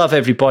 Much love,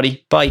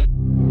 everybody. Bye.